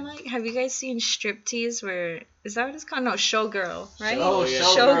what I'm like? Have you guys seen Striptease? Where is that what it's called? No, Showgirl, right? Oh, yeah.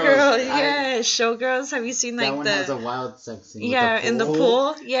 Showgirl. Showgirls. Yeah, Showgirls. Have you seen That like one the? has a wild sex scene. Yeah, with the in the pool.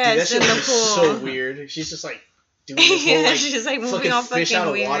 pool. Yeah, Dude, that it's in shit the was pool. so weird. She's just like doing this whole Yeah, like she's like moving fucking all fish fucking out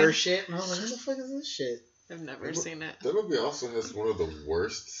of weird. water shit, and I was like, what the fuck is this shit? I've never seen it. That movie also has one of the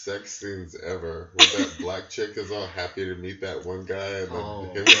worst sex scenes ever. Where that black chick is all happy to meet that one guy, and then Oh,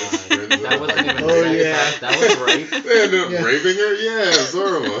 him and his God. friends That are wasn't like, even Oh, sex. yeah. That was rape. They end up Yeah. raping her? Yeah, it's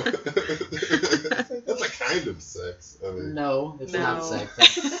horrible. That's a kind of sex. I mean, No, it's not No. sex.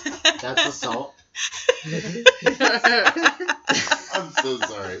 That's assault. I'm so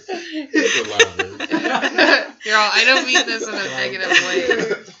sorry. It's laughing. You're all, I don't mean this in a negative way.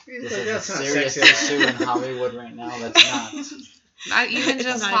 This is a That's not serious sexy. issue in Hollywood right now. That's not. Not even It's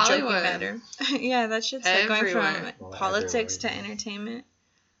just not a joking Hollywood. matter. Yeah, that shit's like going Everywhere. from Well, politics to everywhere. entertainment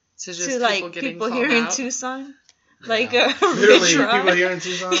To just to like people getting people called here in out. Tucson. Like Yeah. Literally, Rich people Rod. here in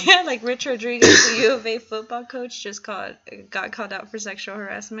Tucson. Yeah, like Rich Rodriguez, the U of A football coach, just got called out for sexual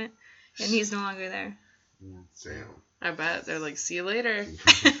harassment, and he's no longer there. Damn. I bet they're like, see you later.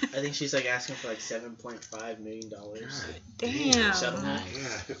 I think she's like asking for like $7.5 million. Damn. Settlement.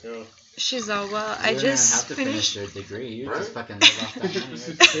 Yeah. So, She's all well. You I don't just have to finish finished your degree. You Right? just fucking live off that money.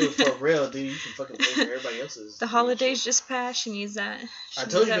 dude, for real, dude, you can fucking pay for everybody else's. the holidays just passed. She needs that. I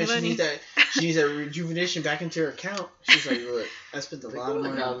told you, that man, she money. needs that. She needs that rejuvenation back into her account. She's like, look, I spent a lot of I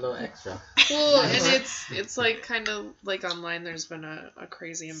money. got a little extra. Well, and it's like kind of like online. There's been a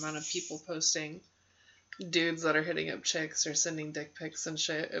crazy amount of people posting dudes that are hitting up chicks or sending dick pics and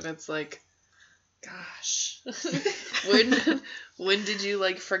shit, and it's like, gosh, when did you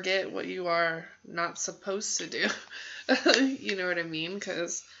like forget what you are not supposed to do? You know what I mean?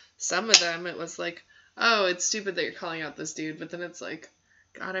 Because some of them it was like, oh, it's stupid that you're calling out this dude, but then it's like,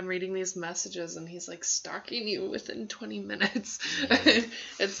 God, I'm reading these messages and he's like stalking you within 20 minutes.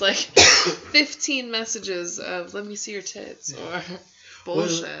 It's like 15 messages of let me see your tits or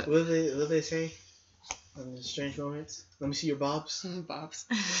bullshit. What do they say? On the strange moments. Let me see your bobs. Bobs.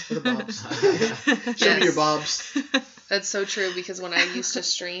 What are bobs? Show me your bobs. That's so true because when I used to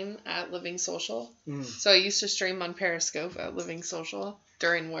stream at Living Social, so I used to stream on Periscope at Living Social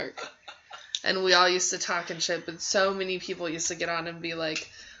during work. And we all used to talk and shit, but so many people used to get on and be like,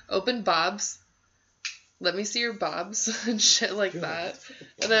 open bobs, let me see your bobs, and shit like that.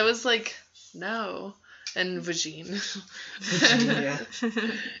 And I was like, no. And vagine. Yeah.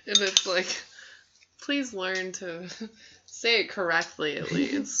 And it's like, please learn to say it correctly at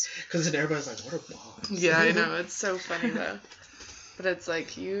least. Because then everybody's like, what are bombs? Yeah, I know. It's so funny though. But it's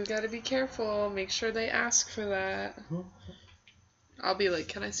like, you gotta be careful. Make sure they ask for that. I'll be like,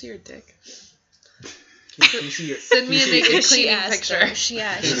 can I see your dick? Can you see your... Send me a naked She cleaning asked picture. though. She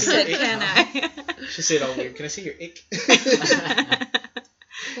asked. She said, "Can I?" She said all weird. Can I see your ick?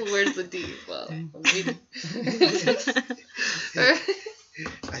 Where's the D? Well, I'm waiting.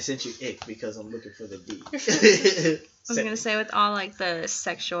 I sent you ick because I'm looking for the D. I was gonna say, with all like the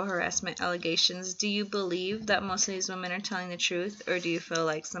sexual harassment allegations, do you believe that most of these women are telling the truth, or do you feel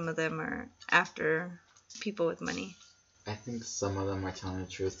like some of them are after people with money? I think some of them are telling the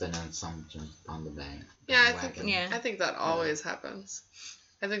truth, and then some jump on the bank. Yeah, I bandwagon. think Yeah. I think that always happens.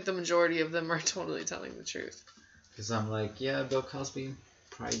 I think the majority of them are totally telling the truth. Because I'm like, yeah, Bill Cosby,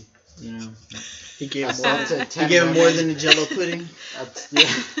 probably, you know, He gave him assaulted more, 10 he gave him more women. than the Jello pudding. That's,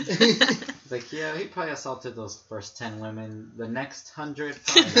 yeah. Like, yeah, he probably assaulted those first 10 women. The next 100,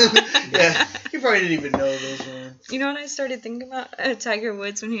 probably not. Yeah, he probably didn't even know those women. You know what I started thinking about? Tiger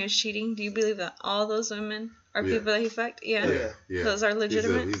Woods when he was cheating. Do you believe that all those women are Yeah. people that he fucked? Yeah. Yeah. Yeah. Those are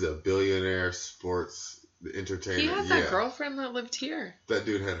legitimate. He's a billionaire sports entertainer. He had yeah. that girlfriend that lived here. That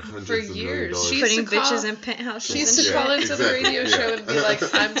dude had hundreds For of $1 million. years. She- Putting used to call- bitches in penthouses. She used to and call shit. into the radio exactly, show yeah. and be like,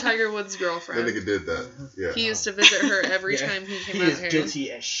 I'm Tiger Woods' That girlfriend. nigga did that. Yeah. He used to visit her every Yeah. time he came He out is here.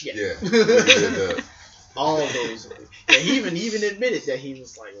 guilty as shit. Yeah. He did that. All of those. Yeah, he even admitted that he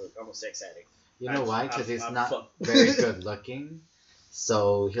was like, look, I'm a sex addict. You know why? Because he's I'm not fucked. very good looking.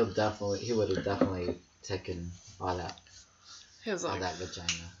 So he would have definitely taken all that He was like, vagina.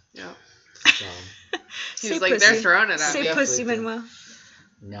 yeah. So He Say was like, they're pussy. throwing it at Say me. Yeah. pussy, Definitely. Manuel.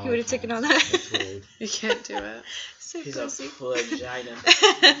 no. He would've I taken can't. all that. That's weird. You can't do it. Say He's a pussy. vagina.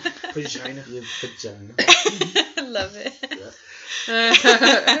 Vagina. You vagina. I love it.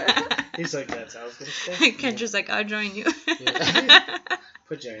 He's like, that's how it's gonna stay. Kendra's like, I'll join you. Yeah.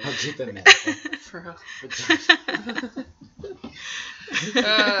 Vagina. I'll keep it medical. For real. Vagina.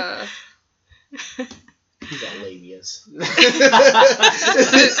 He's got labias.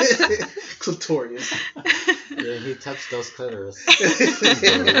 Clitorius. Yeah, he touched those clitoris. The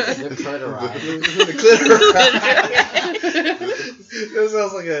The clitori. clitoris. That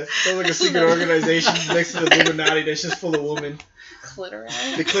sounds like a secret organization next to the Illuminati that's just full of women.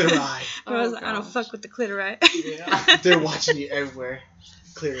 Clitoris. The clitori. I was like, I don't fuck with the clitori. Yeah. They're watching you everywhere.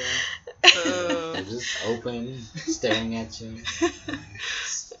 Clitori. They're just open, staring at you.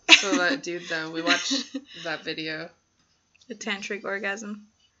 So that dude though, we watched that video The tantric orgasm.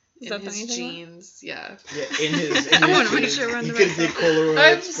 Is in that the his one you're talking about? jeans. Yeah. Yeah, in his. I wanna make jeans. sure we're on You the could right did track. Polaroids,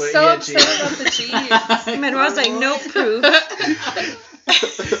 I'm but so yeah, upset about the jeans. Manuel's like, no proof.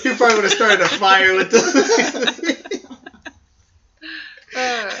 You probably would have started a fire with the.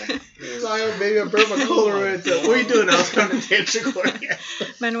 He's like, oh, maybe I burnt my Polaroids up. What are you doing? I was coming to tantric orgasm.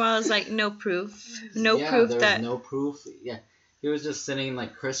 Manuel is like, no proof. No Yeah, proof there was that. no proof. Yeah, he was just sitting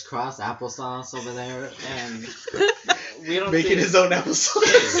like crisscross applesauce over there, and we don't Making see his own episode.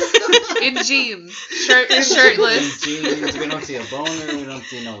 In jeans, shirtless, in jeans. We don't see a boner. We don't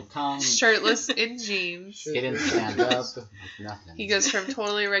see no cum. shirtless in jeans. He didn't stand up. Nothing. He goes from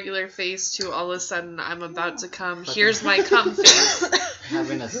totally regular face to all of a sudden, I'm about to come. Here's my cum face.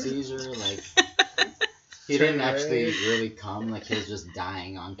 having a seizure. Like he didn't actually really come. Like he was just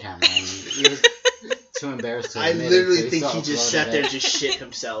dying on camera. And he was too embarrassed to I admit literally it, so think still he just uploaded sat there it. and just shit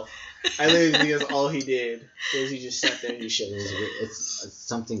himself. I literally think that's all he did. Was he just sat there and he shit It was himself. weird. It's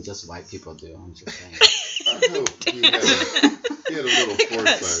something just white people do. I'm just saying. I hope he had a little Got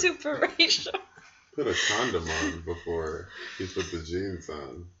foresight. super racial. Put a condom on before he put the jeans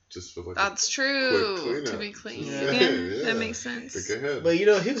on. Just for like That's a true. quick To cleanup. be clean. Yeah. Yeah, that makes sense. Think ahead. But you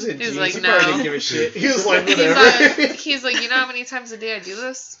know, he was in He was jeans. like, He probably no. didn't give a shit. He was like, He's whatever. he's like, you know how many times a day I do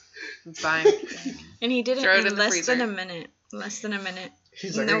this? It's fine. And he did it Throw it in in the less than freezer. a minute. Less than a minute.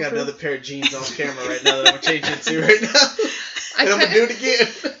 He's like, No I got proof. another pair of jeans off camera right now that I'm gonna change into right now. I And I'm gonna do could, it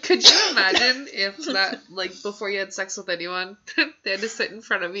again. could you imagine if that, like, before you had sex with anyone, they had to sit in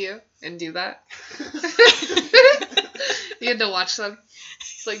front of you and do that? You had to watch them.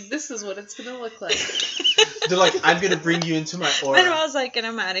 It's like, this is what it's gonna look like. They're like, I'm gonna bring you into my aura. Manuel's like, and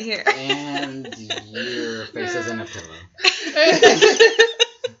I'm out of here. And your face is in a pillow.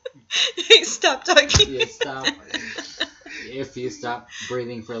 Stop talking. You stop. if you stop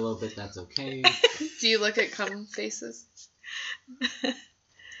breathing for a little bit, that's okay. Do you look at cum faces?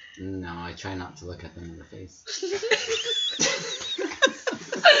 No, I try not to look at them in the face.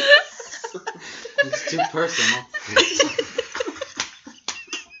 It's too personal.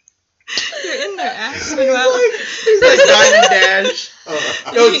 You're in their ass. Meanwhile, He's like Diamond Dash.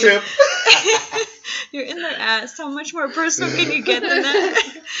 Yo, Chip. you're in their ass. How much more personal can you get than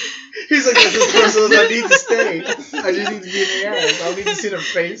that? He's like, that's as personal as I need to stay. I just need to be in their ass. I don't need to see their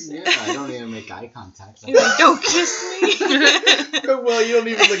face. Yeah, I don't even make eye contact. You're like, don't kiss me. Well, you don't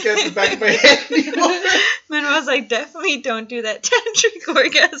even look at the back of my head anymore. Manuel's like, definitely don't do that tantric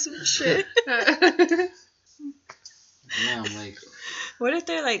orgasm shit. Yeah, I'm like, What if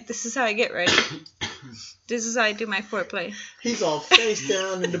they're like, this is how I get ready? This is how I do my foreplay. He's all face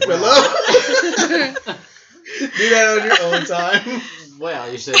down in the pillow. Do that on your own time.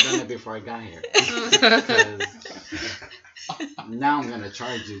 well, you should have done it before I got here. Because now I'm going to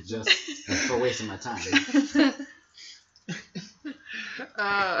charge you just for wasting my time.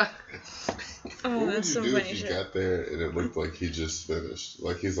 Oh, What would that's you some do funny if you shit. got there and it looked like he just finished?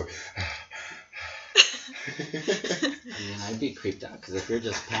 Like he's like. I mean, I'd be creeped out because if you're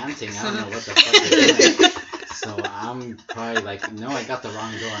just panting, I don't know what the fuck you're doing. So I'm probably like, no, I got the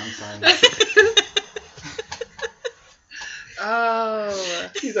wrong door. I'm sorry. Oh.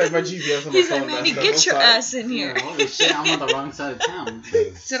 He's like, my GPS on my He's phone. like, man, messed up. get I'm your sorry. ass in Yeah, here. holy shit, I'm on the wrong side of town.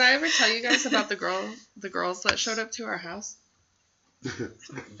 Did I ever tell you guys about the girls that showed up to our house?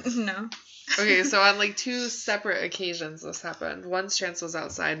 No. Okay, so on like 2 separate occasions this happened. Once Chance was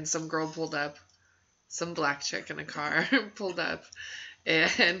outside and some girl pulled up, some black chick in a car pulled up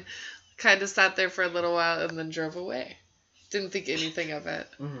and kind of sat there for a little while and then drove away. Didn't think anything of it.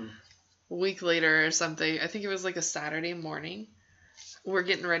 Mm-hmm. A week later or something, I think it was like a Saturday morning, we're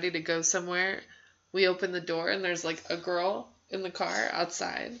getting ready to go somewhere. We open the door and there's like a girl in the car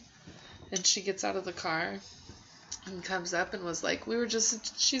outside, and she gets out of the car and comes up and was like,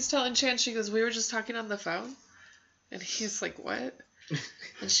 she's telling Chance, she goes, we were just talking on the phone. And he's like, what?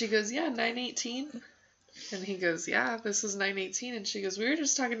 And she goes, yeah, 918. And he goes, yeah, this is 918. And she goes, we were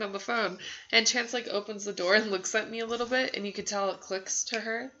just talking on the phone. And Chance like opens the door and looks at me a little bit, and you could tell it clicks to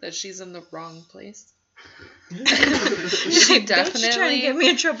her that she's in the wrong place. She Don't you trying to definitely get me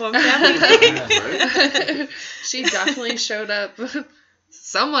in trouble. I'm family. she definitely showed up.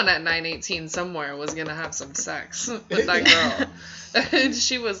 Someone at 918 somewhere was gonna have some sex with that girl. And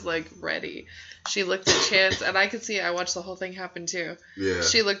she was like ready. She looked at Chance, and I could see, I watched the whole thing happen too. Yeah.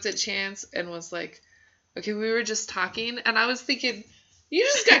 She looked at Chance and was like, okay, we were just talking, and I was thinking, you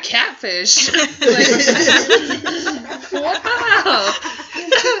just got catfish. Like, wow.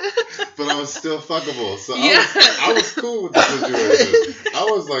 But I was still fuckable, so Yeah. I was cool with the situation. I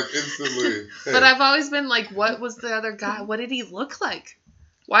was like instantly. Hey, But I've always been like, what was the other guy? What did he look like?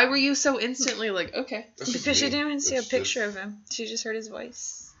 Why were you so instantly like, okay? that's just Because she me. didn't even see a It's picture just- of him. She just heard his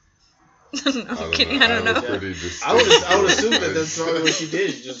voice. No, I'm I kidding. I don't was know. pretty I would distinct. assume that that's probably what she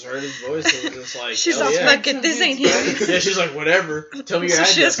did. She just heard his voice and was just like, She's hell all, yeah. fuck it, this ain't him. Yeah, she's like, whatever. Tell me your So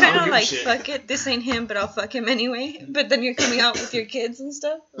address. she was I don't kind of give a like, shit. fuck it, this ain't him, but I'll fuck him anyway. But then you're coming out with your kids and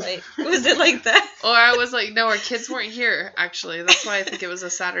stuff. Like, was it like that? Or I was like, no, our kids weren't here, actually. That's why I think it was a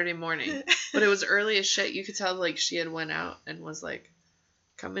Saturday morning. But it was early as shit. You could tell, like, she had went out and was like,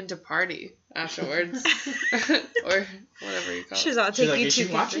 come in to party afterwards. Or whatever you call She's it. all, I'll She's take like, you is to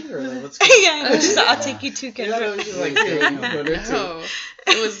she watching? Kendra. Or like, what's going on? Yeah, I know. She's all, I'll take you to Yeah, no, Kendra. she's like, yeah, I'm going there too. No,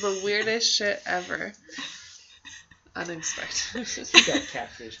 it was the weirdest shit ever. Unexpected. You got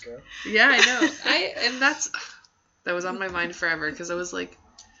catfish, girl. Yeah, I know. That was on my mind forever, because I was like,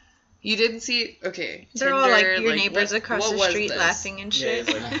 you didn't see, okay, They're all like Tinder, your neighbors what- across what the was street this? laughing and Yeah, shit.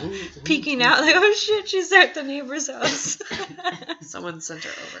 it's like, who- Peeking out like, oh shit, she's at the neighbor's house. Someone sent her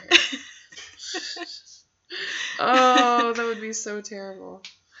over here. Oh, that would be so terrible.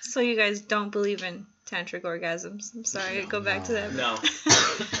 So you guys don't believe in tantric orgasms. I'm sorry, go back to that. No.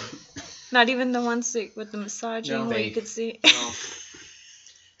 Not even the ones that, with the massaging No. where you Fake. could see. No.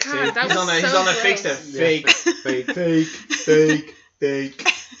 God, that he's was on that, so he's on that gross. fake stuff. Fake, Fake. fake, fake, fake.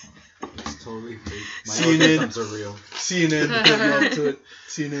 It's totally fake. My CNN. orgasms are real. CNN put him up to it.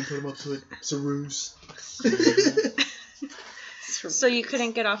 CNN put him up to it. It's a ruse. So you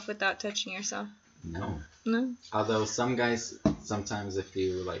couldn't get off without touching yourself? No. No? Although some guys, sometimes if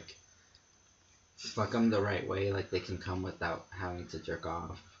you like fuck them the right way, like they can come without having to jerk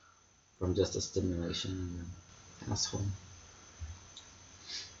off from just a stimulation in your asshole.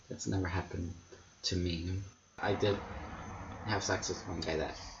 That's never happened to me. I did have sex with one guy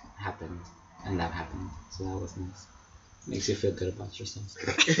that happened, and that happened, so that was nice. Makes you feel good about yourself.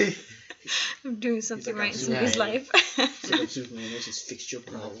 I'm doing something like, right in I'm somebody's Superman. life. So like Superman, let's just fix your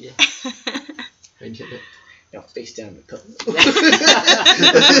problem. Yeah. I get it. Now face down the pillow.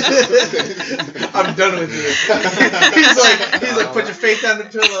 I'm done with you. He's like, put your face down the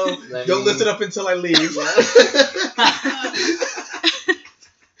pillow. Don't lift it up until I leave.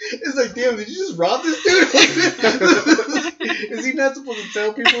 It's like, damn, did you just rob this dude? Is he not supposed to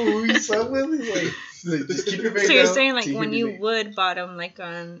tell people who he slept with? He's like, just keep your face So you're down saying like till when hear you me. would bottom like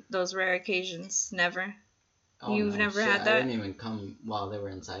on those rare occasions, never? Oh, You've no, never shit, had I that? didn't even come while they were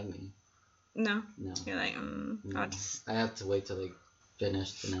inside me. No. No. You're like, I'll just. I had to wait till they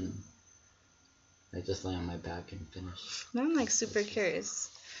finished, and then I just lay on my back and finish. Now I'm like super curious.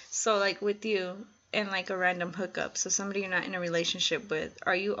 So like with you and like a random hookup, so somebody you're not in a relationship with,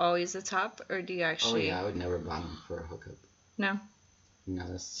 are you always the top or do you Oh actually? yeah, I would never bottom for a hookup. No. No,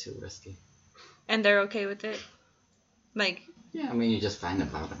 that's too risky. And they're okay with it? Like, Yeah, I mean, you just find a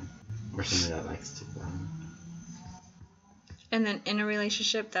bottom or somebody that likes to bottom. and then in a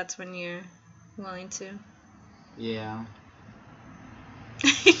relationship, that's when you're willing to. Yeah.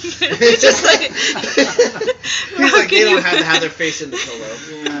 Just like He's like, they don't have to have their face in the pillow.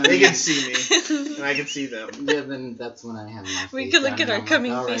 Yeah, They can see me, and I can see them. Yeah, then that's when I have my We face can look down at and our I'm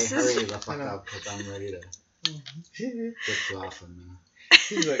coming like, all right, faces." hurry the fuck I know. up, because I'm ready to get you off of me.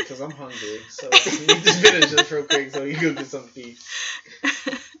 He's like, because I'm hungry, so you need to finish this real quick so you go get some feet.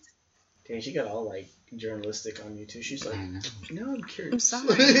 Dang, she got all like journalistic on you too. She's like, I know. no, I'm curious. I'm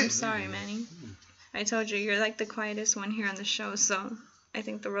sorry. I'm sorry, Manny. I told you you're like the quietest one here on the show, so I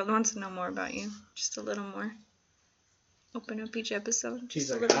think the world wants to know more about you. Just a little more. Open up each episode. She's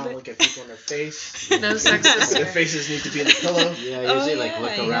Just a like, I little don't bit. look at people in their face. No sex this Their year. faces need to be in the pillow. Yeah, I usually Oh, like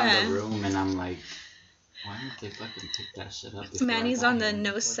look yeah, around yeah. the room and I'm like, why don't they fucking pick that shit up? before I Manny's got on the here?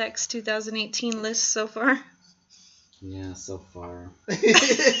 No What- Sex 2018 list so far. Yeah, so far.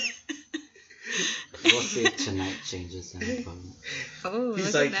 We'll see if tonight changes anything. Oh,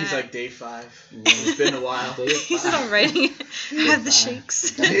 He's look like, at he's that. like day 5. It's been a while. He's already had the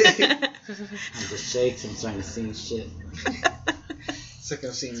shakes. And the shakes, I'm starting to see shit. It's like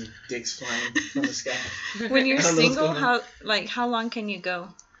I'm seeing dicks flying from the sky. When you're I don't know what's single, going on. how long can you go?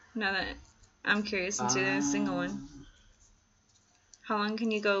 Now that I'm curious into the single one. How long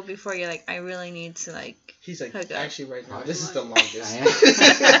can you go before you're like, I really need to like? He's like, Hook up. actually, right now, this is the longest.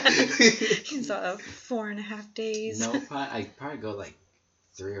 He's 4.5 days. No, I probably go like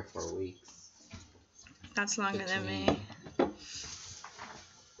 3 or 4 weeks. That's longer than me. between-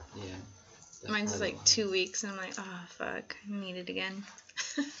 Yeah. that's Mine's probably like 2 weeks, and I'm like, oh fuck, I need it again.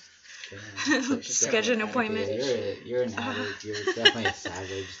 long. Schedule an Yeah, appointment. you're an addict. You're definitely a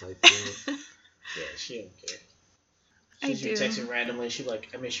savage. Like, you're, Yeah, she don't care. I She's do. texting randomly. She's like,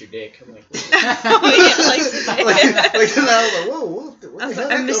 I miss your dick. I'm like, Oh yeah, like today. like and I was like, whoa, where I the was hell like, did I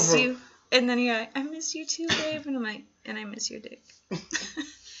that miss come from? you, and then you're like, I miss you too, babe, and I'm like, and I miss your dick.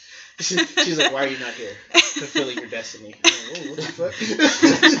 She's like, why are you not here? Fulfilling your destiny. I'm like, whoa, what the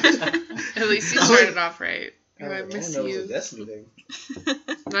fuck? At least you started off right. I I was like, miss I didn't know it was you. a destiny thing.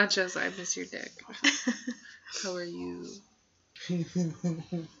 Not just I miss your dick. How are you?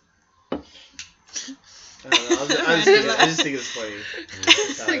 I don't know. I just think it's funny.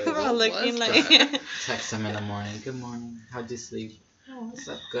 It's like we're all What looking was like. text him in the morning. Good morning. How'd you sleep? Oh, what's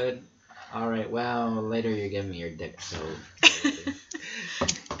up? Good. All right. Well, later you're giving me your dick, so.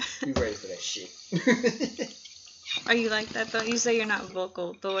 Be ready for that shit. Are you like that though? You say you're not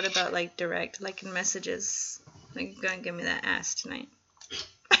vocal, but what about like direct, like in messages? Like, you're gonna give me that ass tonight.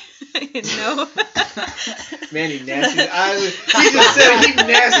 No. Man, he nasty. He just said he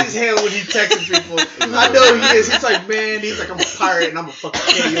nasty as hell when he texting people. I know he is. He's like, man, he's like, I'm a pirate and I'm gonna fucking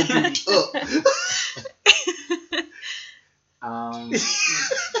tear your booty up.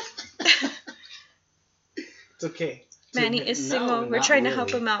 It's okay. Manny is No, single. We're not trying to help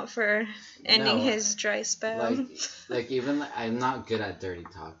really. him out for ending No, his dry spell. like even I'm not good at dirty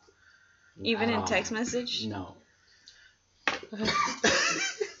talk. Even at in all. text message? No.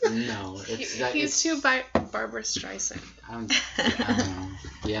 No, it's that. He's it's, too Barbara Streisand. I don't know.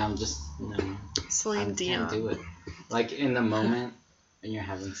 Yeah, I'm just no. Celine I Dion. can't do it. Like in the moment when you're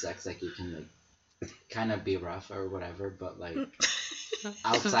having sex, like you can like kind of be rough or whatever, but like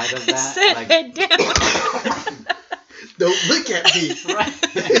outside of that, Sit like it down. Don't look at me. right.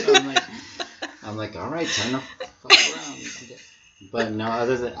 I'm like, all right, turn the fuck around. Okay. But no,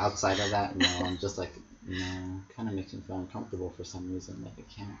 other than outside of that, no, I'm just like, no, kind of makes me feel uncomfortable for some reason. Like I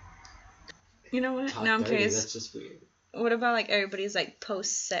can't You know what? talk Now I'm dirty. curious. That's just weird. What about like everybody's like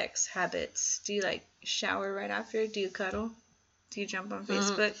post-sex habits? Do you like shower right after? Do you cuddle? Do you jump on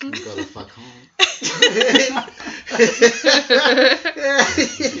Facebook? Go the fuck home.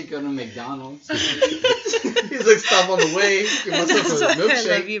 You go to McDonald's. He's like, stop on the way. Give myself That's a why I love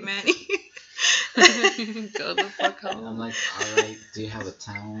milkshake. you, Manny. Go the fuck And home. I'm like, alright, do you have a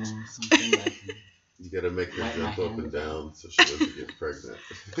towel or something that I can... You gotta make her Wipe my jump up hand. and down so she doesn't get pregnant.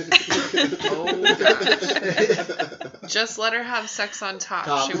 Oh, gosh. Just let her have sex on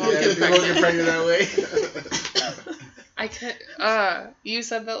top. She won't Yeah, get you won't pregnant. get pregnant that way. I could. You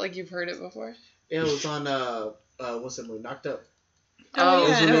said that like you've heard it before. It was on what's that movie? Knocked Up. Oh, It was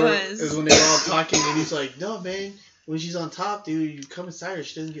yeah, when it they were- was. It was when they were all talking, and he's like, "No, man. When she's on top, dude, you come inside her,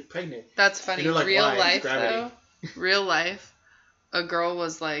 she doesn't get pregnant." That's funny. And you're like, Real why? life Gravity. though. Real life. A girl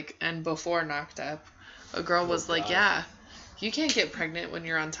was like, and before Knocked Up, a girl was like, God. yeah, you can't get pregnant when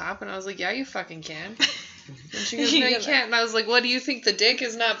you're on top. And I was like, yeah, you fucking can. And she goes, no, you Yeah. can't. And I was like, what, do you think the dick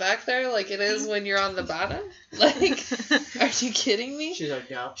is not back there like it is when you're on the bottom? Like, are you kidding me? She's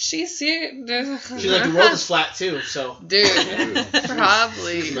like, "No." She's serious. She's like, "The world is flat too." So Dude, Dude,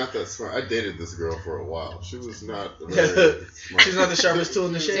 probably. She's not that smart. I dated this girl for a while. She was not very smart. she's not the sharpest tool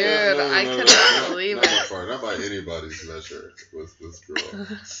in the Dude, shed. I could not believe not it. By far, not by anybody's measure was this girl.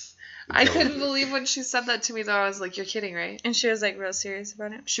 I couldn't believe when she said that to me, though. I was like, you're kidding, right? And she was like real serious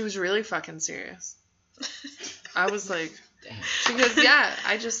about it. She was really fucking serious. I was like, Damn. she goes, yeah,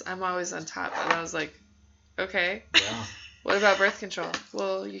 I'm always on top. And I was like, okay. Yeah. What about birth control?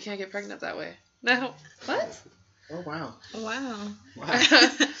 Well, you can't get pregnant that way. No. What? Oh wow. Wow. Wow.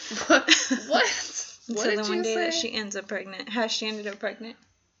 What? What Until did the one you day that say? she ends up pregnant. How she ended up pregnant?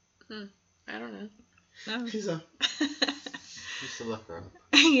 I don't know. No. She's a. You should look her up.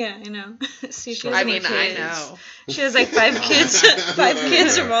 Yeah, I know. See, she has I any mean, I kids. know. She has like 5 kids. 5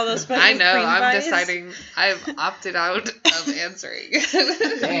 kids from all those fucking I know. cream I'm pies. deciding. I've opted out of answering.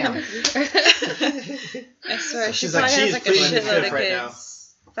 Damn. I swear, she She's probably like, has she's like a pleading the shitload fifth of right now. kids.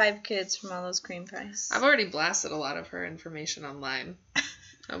 5 kids from all those cream pies. I've already blasted a lot of her information online.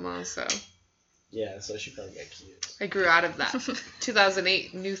 I'm also. Yeah, so she probably got cute. I grew out of that.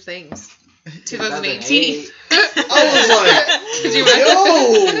 2008, new things. 2018. 2008. I was like, Could you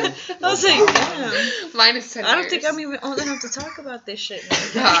imagine? yo. I was like, damn. Minus 10 I don't years. think I'm even old enough to talk about this shit.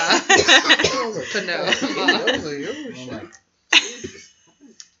 Ah. I was like, But no. I was like, oh, Oh shit. my.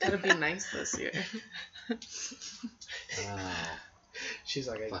 Gotta be nice this year. Wow. She's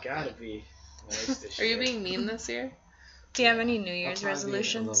like, I Fuck gotta that. be nice this Are you year. being mean this year? Do you have any New I'll Year's probably be a little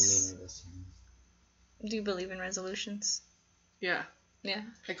resolutions? meaner this year. Do you believe in resolutions? Yeah. Yeah.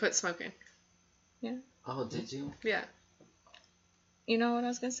 I quit smoking. Oh, did you? Yeah. You know what I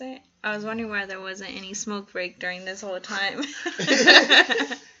was gonna say? I was wondering why there wasn't any smoke break during this whole time.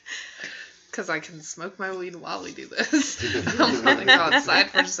 Because I can smoke my weed while we do this. I'm gonna go outside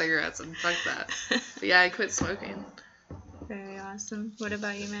for cigarettes and fuck that. But yeah, I quit smoking. Very awesome. What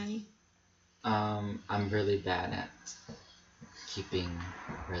about you, Manny? I'm really bad at keeping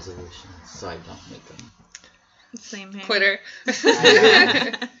resolutions, so I don't make them. Same here. Quitter.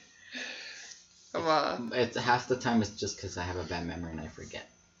 I Well, It's half the time it's just because I have a bad memory and I forget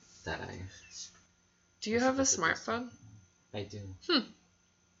that I. do you have a smartphone? I do.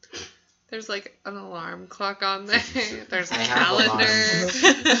 There's like an alarm clock on there. There's a I have calendar.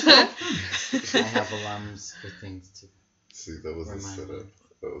 I have alarms for things too. See, that was a Remind me. setup.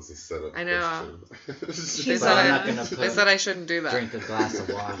 That was a setup. I know. question. They But said, I'm not gonna they put- said I shouldn't do that. Drink a glass of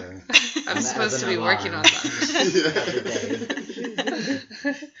water. I'm as supposed to an be working on alarm. that.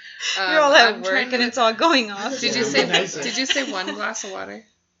 Every You're all at having work- track and it's all going off. Did you Yeah. say? Nicer. Did you say 1 glass of water?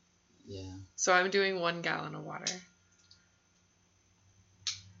 Yeah. So I'm doing 1 gallon of water.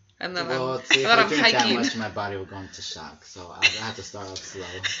 And then Well, I'm, see, if then I I'm drink that hiking. much, my body will go into shock. So I have to start off slow.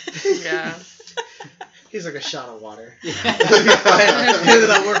 Yeah. He's like a shot of water. Yeah. And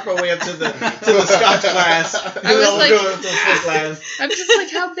then I work my way up to the scotch glass. And I was then I'll like- go up to the full glass. I'm just like,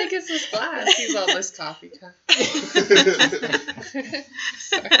 how big is this glass? He's all this coffee cup.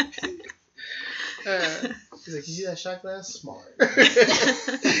 Sorry. He's like, you see that shot glass? Smart.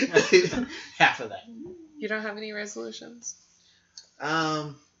 Half of that. You don't have any resolutions?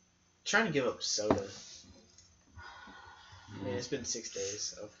 Trying to give up soda. I mean, it's been 6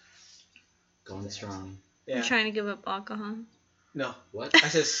 days, so Going strong. yeah. I'm trying to give up alcohol. No, What? I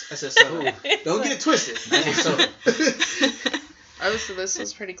said soda. Don't get it twisted. I said soda. Oh, so this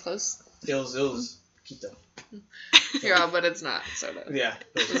was pretty close. It was keto. Yeah, but it's not soda. Yeah.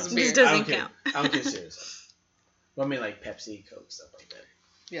 But This is it's beer. This I doesn't don't care. count. I don't consider it. Well, I mean, like Pepsi, Coke, stuff like that.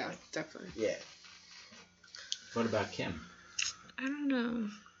 Yeah, definitely. Yeah. What about Kim? I don't know.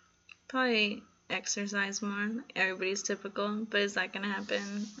 Probably exercise more. Everybody's typical, but is that gonna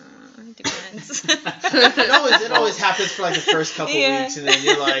happen? Depends. It always happens for like the first couple weeks, and then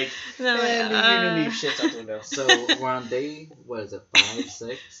you're like, No, you leave shit out the window. So we're on day, what is it, 5,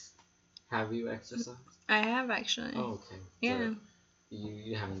 6? Have you exercised? I have actually. Oh, okay. Yeah. So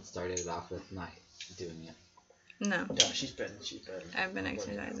you haven't started it off with not doing it. No, No, she's been. I've been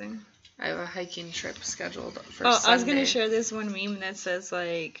exercising. I have a hiking trip scheduled for Oh, Sunday. I was gonna share this one meme that says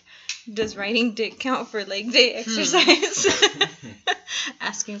like, does riding dick count for leg day exercise?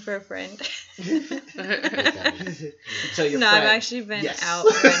 Asking for a friend. Tell your No, friend. I've actually been Yes. out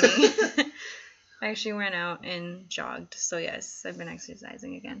running. I actually went out and jogged, so yes, I've been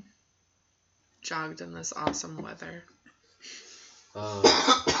exercising again. Jogged in this awesome weather.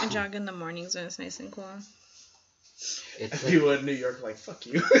 I jog in the mornings when it's nice and cool. It's People in New York are like, fuck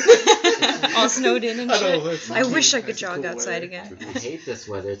you. All snowed in and I know, shit. it's I fucking wish I could nice and jog cool outside weather. again. I hate this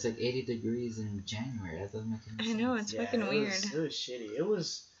weather. It's like 80 degrees in January. That doesn't make any I sense. know, it's fucking weird. It was shitty. It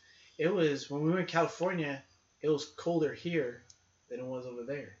was when we were in California, it was colder here than it was over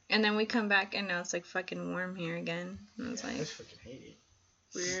there. And then we come back and now it's like fucking warm here again. And I was I like, just fucking hate it.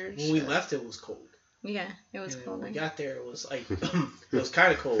 Weird. When we left, it was cold. yeah, it was And cold. when we then. got there, it was like it was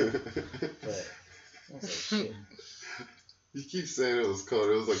kind of cold, but I was like, shit. You keep saying it was cold.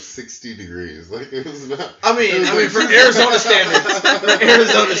 It was like 60 degrees. Like it was not. I mean, for Arizona standards.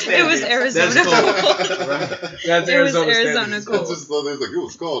 It was Arizona That's cold. cold. Right. That's It was Arizona Arizona standards. cold. I just thought they was like, it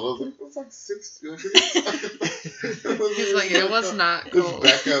was cold. I was like, it was like 60. Like, He's like, it was not It's cold.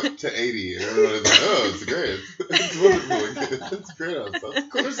 back up to 80, and everybody's like, oh, it's great. It's wonderful. It's great outside. Of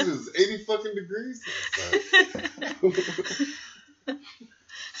course it is. 80 fucking degrees outside.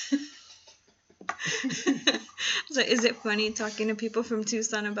 So is it funny talking to people from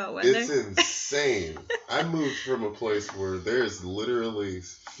Tucson about weather? It's insane. I moved from a place where there's literally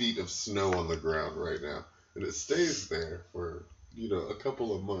feet of snow on the ground right now, and it stays there for a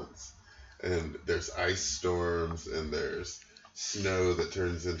couple of months. And there's ice storms, and there's snow that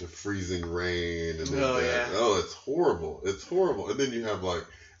turns into freezing rain, and then it's horrible. It's horrible. And then you have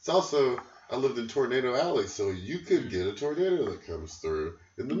it's also, I lived in Tornado Alley, so you could get a tornado that comes through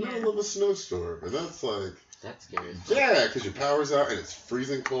in the middle of a snowstorm, and that's like. That's scary. Yeah, because your power's out and it's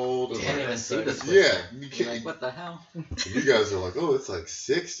freezing cold. You And can't like, even see the twister. yeah, you You're can't. like, what the hell? You guys are like, oh, it's like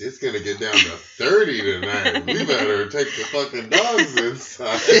 60. It's gonna get down to 30 tonight. We better take the fucking dogs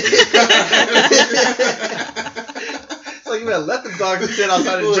inside. It's like you better let the dogs sit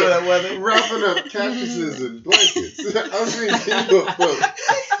outside and enjoy that weather. Wrapping up cactuses and blankets. I mean, you put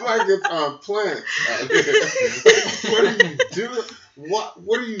blankets on plants out there. What are you doing?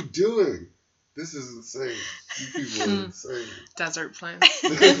 What are you doing? This is insane. You people are insane. Desert plants.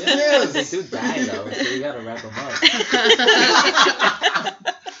 Yes. They do die though, so you gotta wrap them up.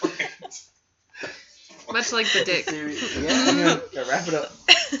 Much like the dick. Yeah, Yeah, wrap it up.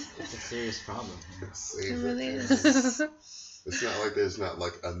 it's a serious problem. Save It really it. is. It's not like there's not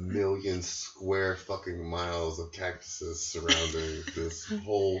like a million square fucking miles of cactuses surrounding this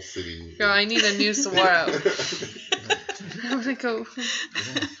whole city. Yo, I need a new saguaro. I'm gonna go.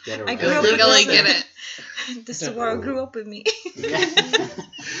 Get I around. grew up with Legally this. get it. The saguaro grew up with me. Yeah.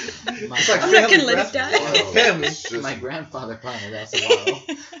 my, It's like I'm not gonna family, let bro. it die. Wow. Family. It's just- my grandfather planted that saguaro.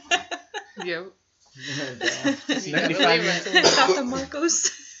 Yo. It's You gotta 95 leave years it. old. Dr. Marcos.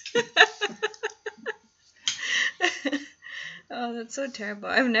 Oh, that's so terrible.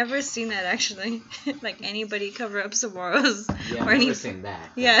 I've never seen that actually. Like anybody cover up saguaros. Yeah, I've Or any- never seen that.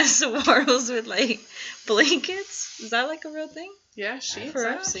 but Yeah, saguaros with like blankets. Is that like a real thing? Yeah, sheets. For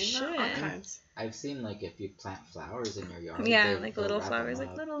I've us? seen that. All Shit. kinds. I've seen like if you plant flowers in your yard. Yeah, they- like they'll little wrap flowers, them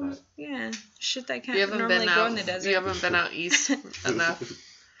like up, little, but yeah, shit that You can't haven't normally been grow out. in the desert. You haven't been out east enough.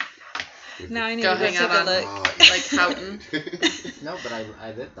 Now I need Go to go hang take out a on- look. Like Houghton. No, but I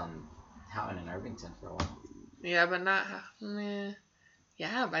lived on Houghton and Irvington for a while. Yeah, but not. Meh.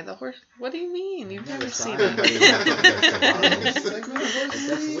 Yeah, by the horse. What do you mean? You've never saw seen anybody it. wrap up their saguaros.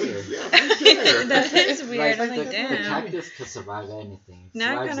 That's weird. Yeah, right there. That is weird. I'm like, the damn. cactus could survive anything. It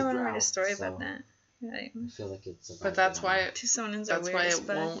Now I survives kind of a want to read a drought, story so about that. Like, I feel like it's. But that's why it. Tucsonans are That's weird why as it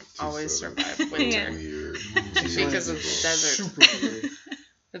fuck. won't always survive Yeah. winter. Weird. Because of the desert. Super weird.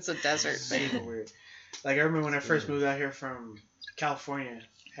 It's a desert thing. Super weird. Like I remember when I first moved out here from California,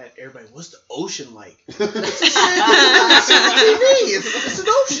 had everybody, what's the ocean like? It's an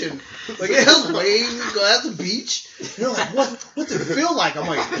ocean. Like it has waves, you go out to the beach. You're like, what's it feel like? I'm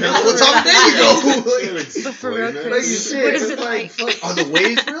like, depends on what time of day you go. Like, But for real, Explain that. like, Chris, shit, what is it's it like? Are the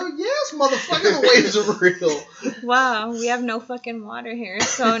waves real? Yeah, else, motherfucker. The waves are real. Wow, we have no fucking water here,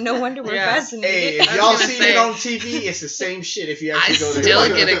 so no wonder we're Yeah. fascinated. Hey, if I was y'all gonna see say- it on TV, it's the same shit if you actually I go there. still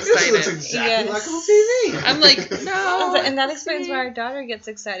You're get This looks excited. exactly Yes. like on TV. I'm like, no. And that explains why our daughter gets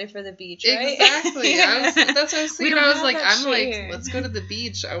excited for the beach, right? Exactly. Yeah. That's what I was We thinking. don't I was have like, that I'm shit like, here. let's go to the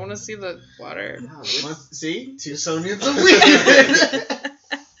beach. I want to see the water. Wow, See? Two Sonians a week.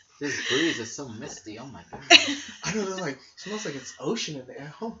 this breeze is so misty. Oh my god. I know, they're like, smells like it's ocean in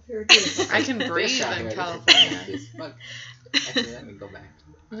there. Oh, here it is. I can breathe Fish out in here, this is California. nasty as fuck. Actually, let me go back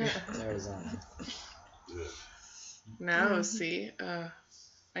to Arizona. No, see,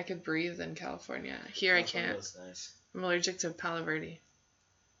 I could breathe in California. Here I can't. That's nice. I'm allergic to Palo Verde.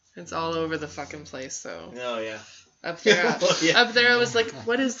 It's all over the fucking place. So Oh, yeah. up there, Yeah. up there, I was like,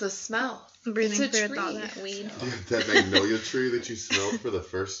 what is the smell? Breathing It's a through all tree. that weed. That magnolia tree that you smelled for the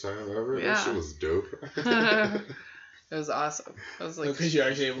first time ever, Yeah. that shit was dope. It was awesome. I was like, Because you're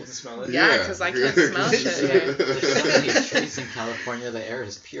actually able to smell it. Yeah, 'cause I can't smell shit here. There's so many trees in California. The air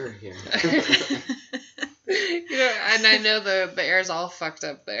is pure here. you know, and I know the air's all fucked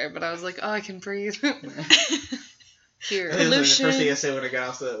up there, but I was like, oh, I can breathe here. That was like the Pollution. first thing I said when I got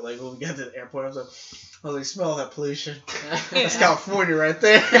off the, like, when we got to the airport, I was like, smell that pollution. That's California right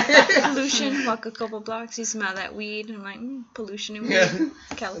there. Pollution, walk a couple blocks, you smell that weed. I'm like, pollution and weed. Yeah.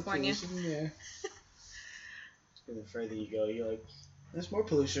 California. Pollution, yeah. The further you go, you're like, there's more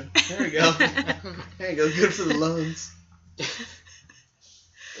pollution. There we go. There you go. Good for the lungs. But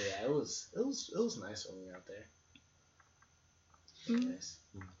yeah, it was nice when we were out there. Mm. Nice.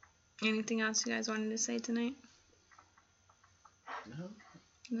 Anything else you guys wanted to say tonight? No,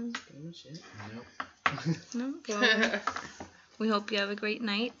 No? pretty much it. Nope. No? Well, we hope you have a great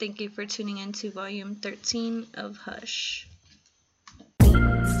night. Thank you for tuning in to Volume 13 of Hush.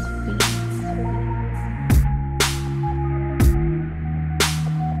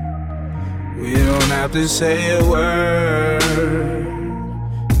 We don't have to say a word.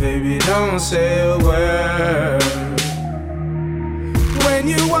 Baby, don't say a word. When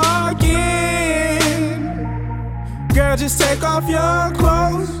you walk in, girl, just take off your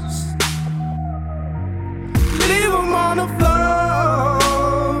clothes. Leave them on the floor.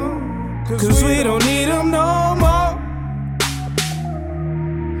 Cause we don't need them no more.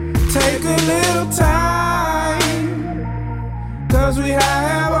 Take a little time. Cause we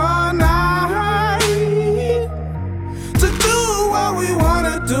have all night to do what we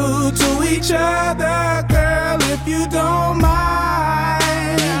wanna do to each other, girl, if you don't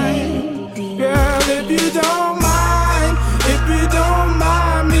mind. Girl, if you don't mind, if you don't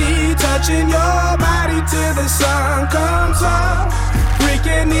mind me touching your body till the sun comes up,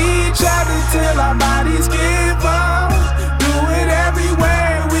 freaking each other till our bodies give up. Do it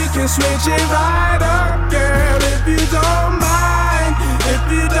everywhere, we can switch it right up, girl, if you don't mind. If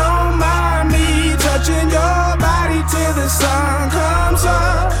you don't mind me touching your body till the sun comes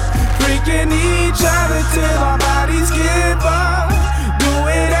up, freaking each other till our bodies give up. Do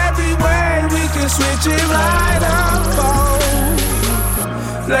it everywhere, we can switch it right up. Oh.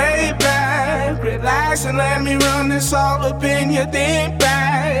 Lay back, relax and let me run this all up in your think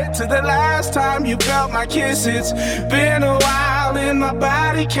back to the last time you felt my kiss. It's been a while and my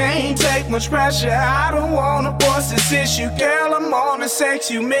body can't take much pressure. I don't wanna force this issue, girl, I'm on a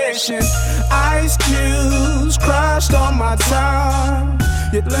sexy mission. Ice cubes crushed on my tongue,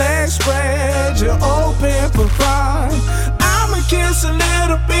 your legs spread, you're open for fun. I'ma kiss a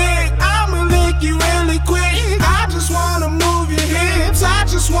little bit, I'ma lick you really quick. I just wanna move your hips, I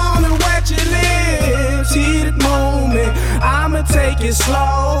just wanna wet your lips. Heated moment, I'ma take it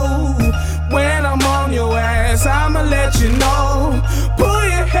slow. When I'm on your ass, I'ma let you know. Pull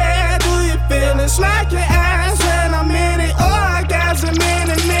your hair, do you feel it? Slack your ass when I'm in it. Orgasm in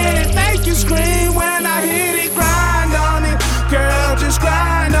a minute, make you scream when I hit it. Grind on it, girl, just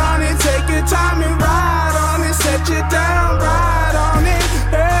grind on it. Take your time and ride on it. Set you down, ride on it.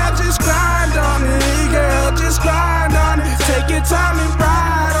 Girl, just grind on it, girl, just grind on it. Take your time and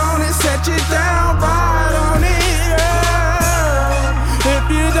ride on it. Set you down, ride on it, girl. If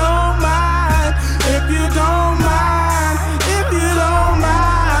you don't mind, if you don't mind, if you don't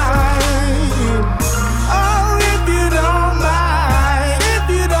mind. Oh, if you don't mind, if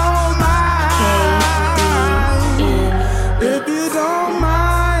you don't mind. If you don't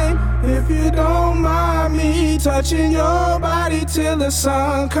mind, if you don't mind me touching your body till the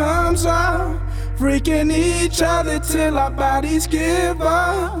sun comes up, freaking each other till our bodies give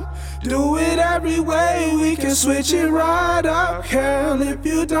up. Do it every way, we can switch it right up, girl, if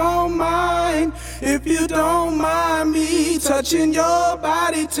you don't mind. If you don't mind me touching your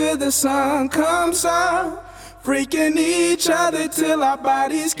body till the sun comes up, freaking each other till our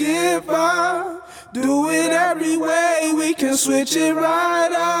bodies give up. Do it every way we can switch it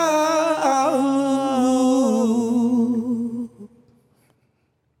right up.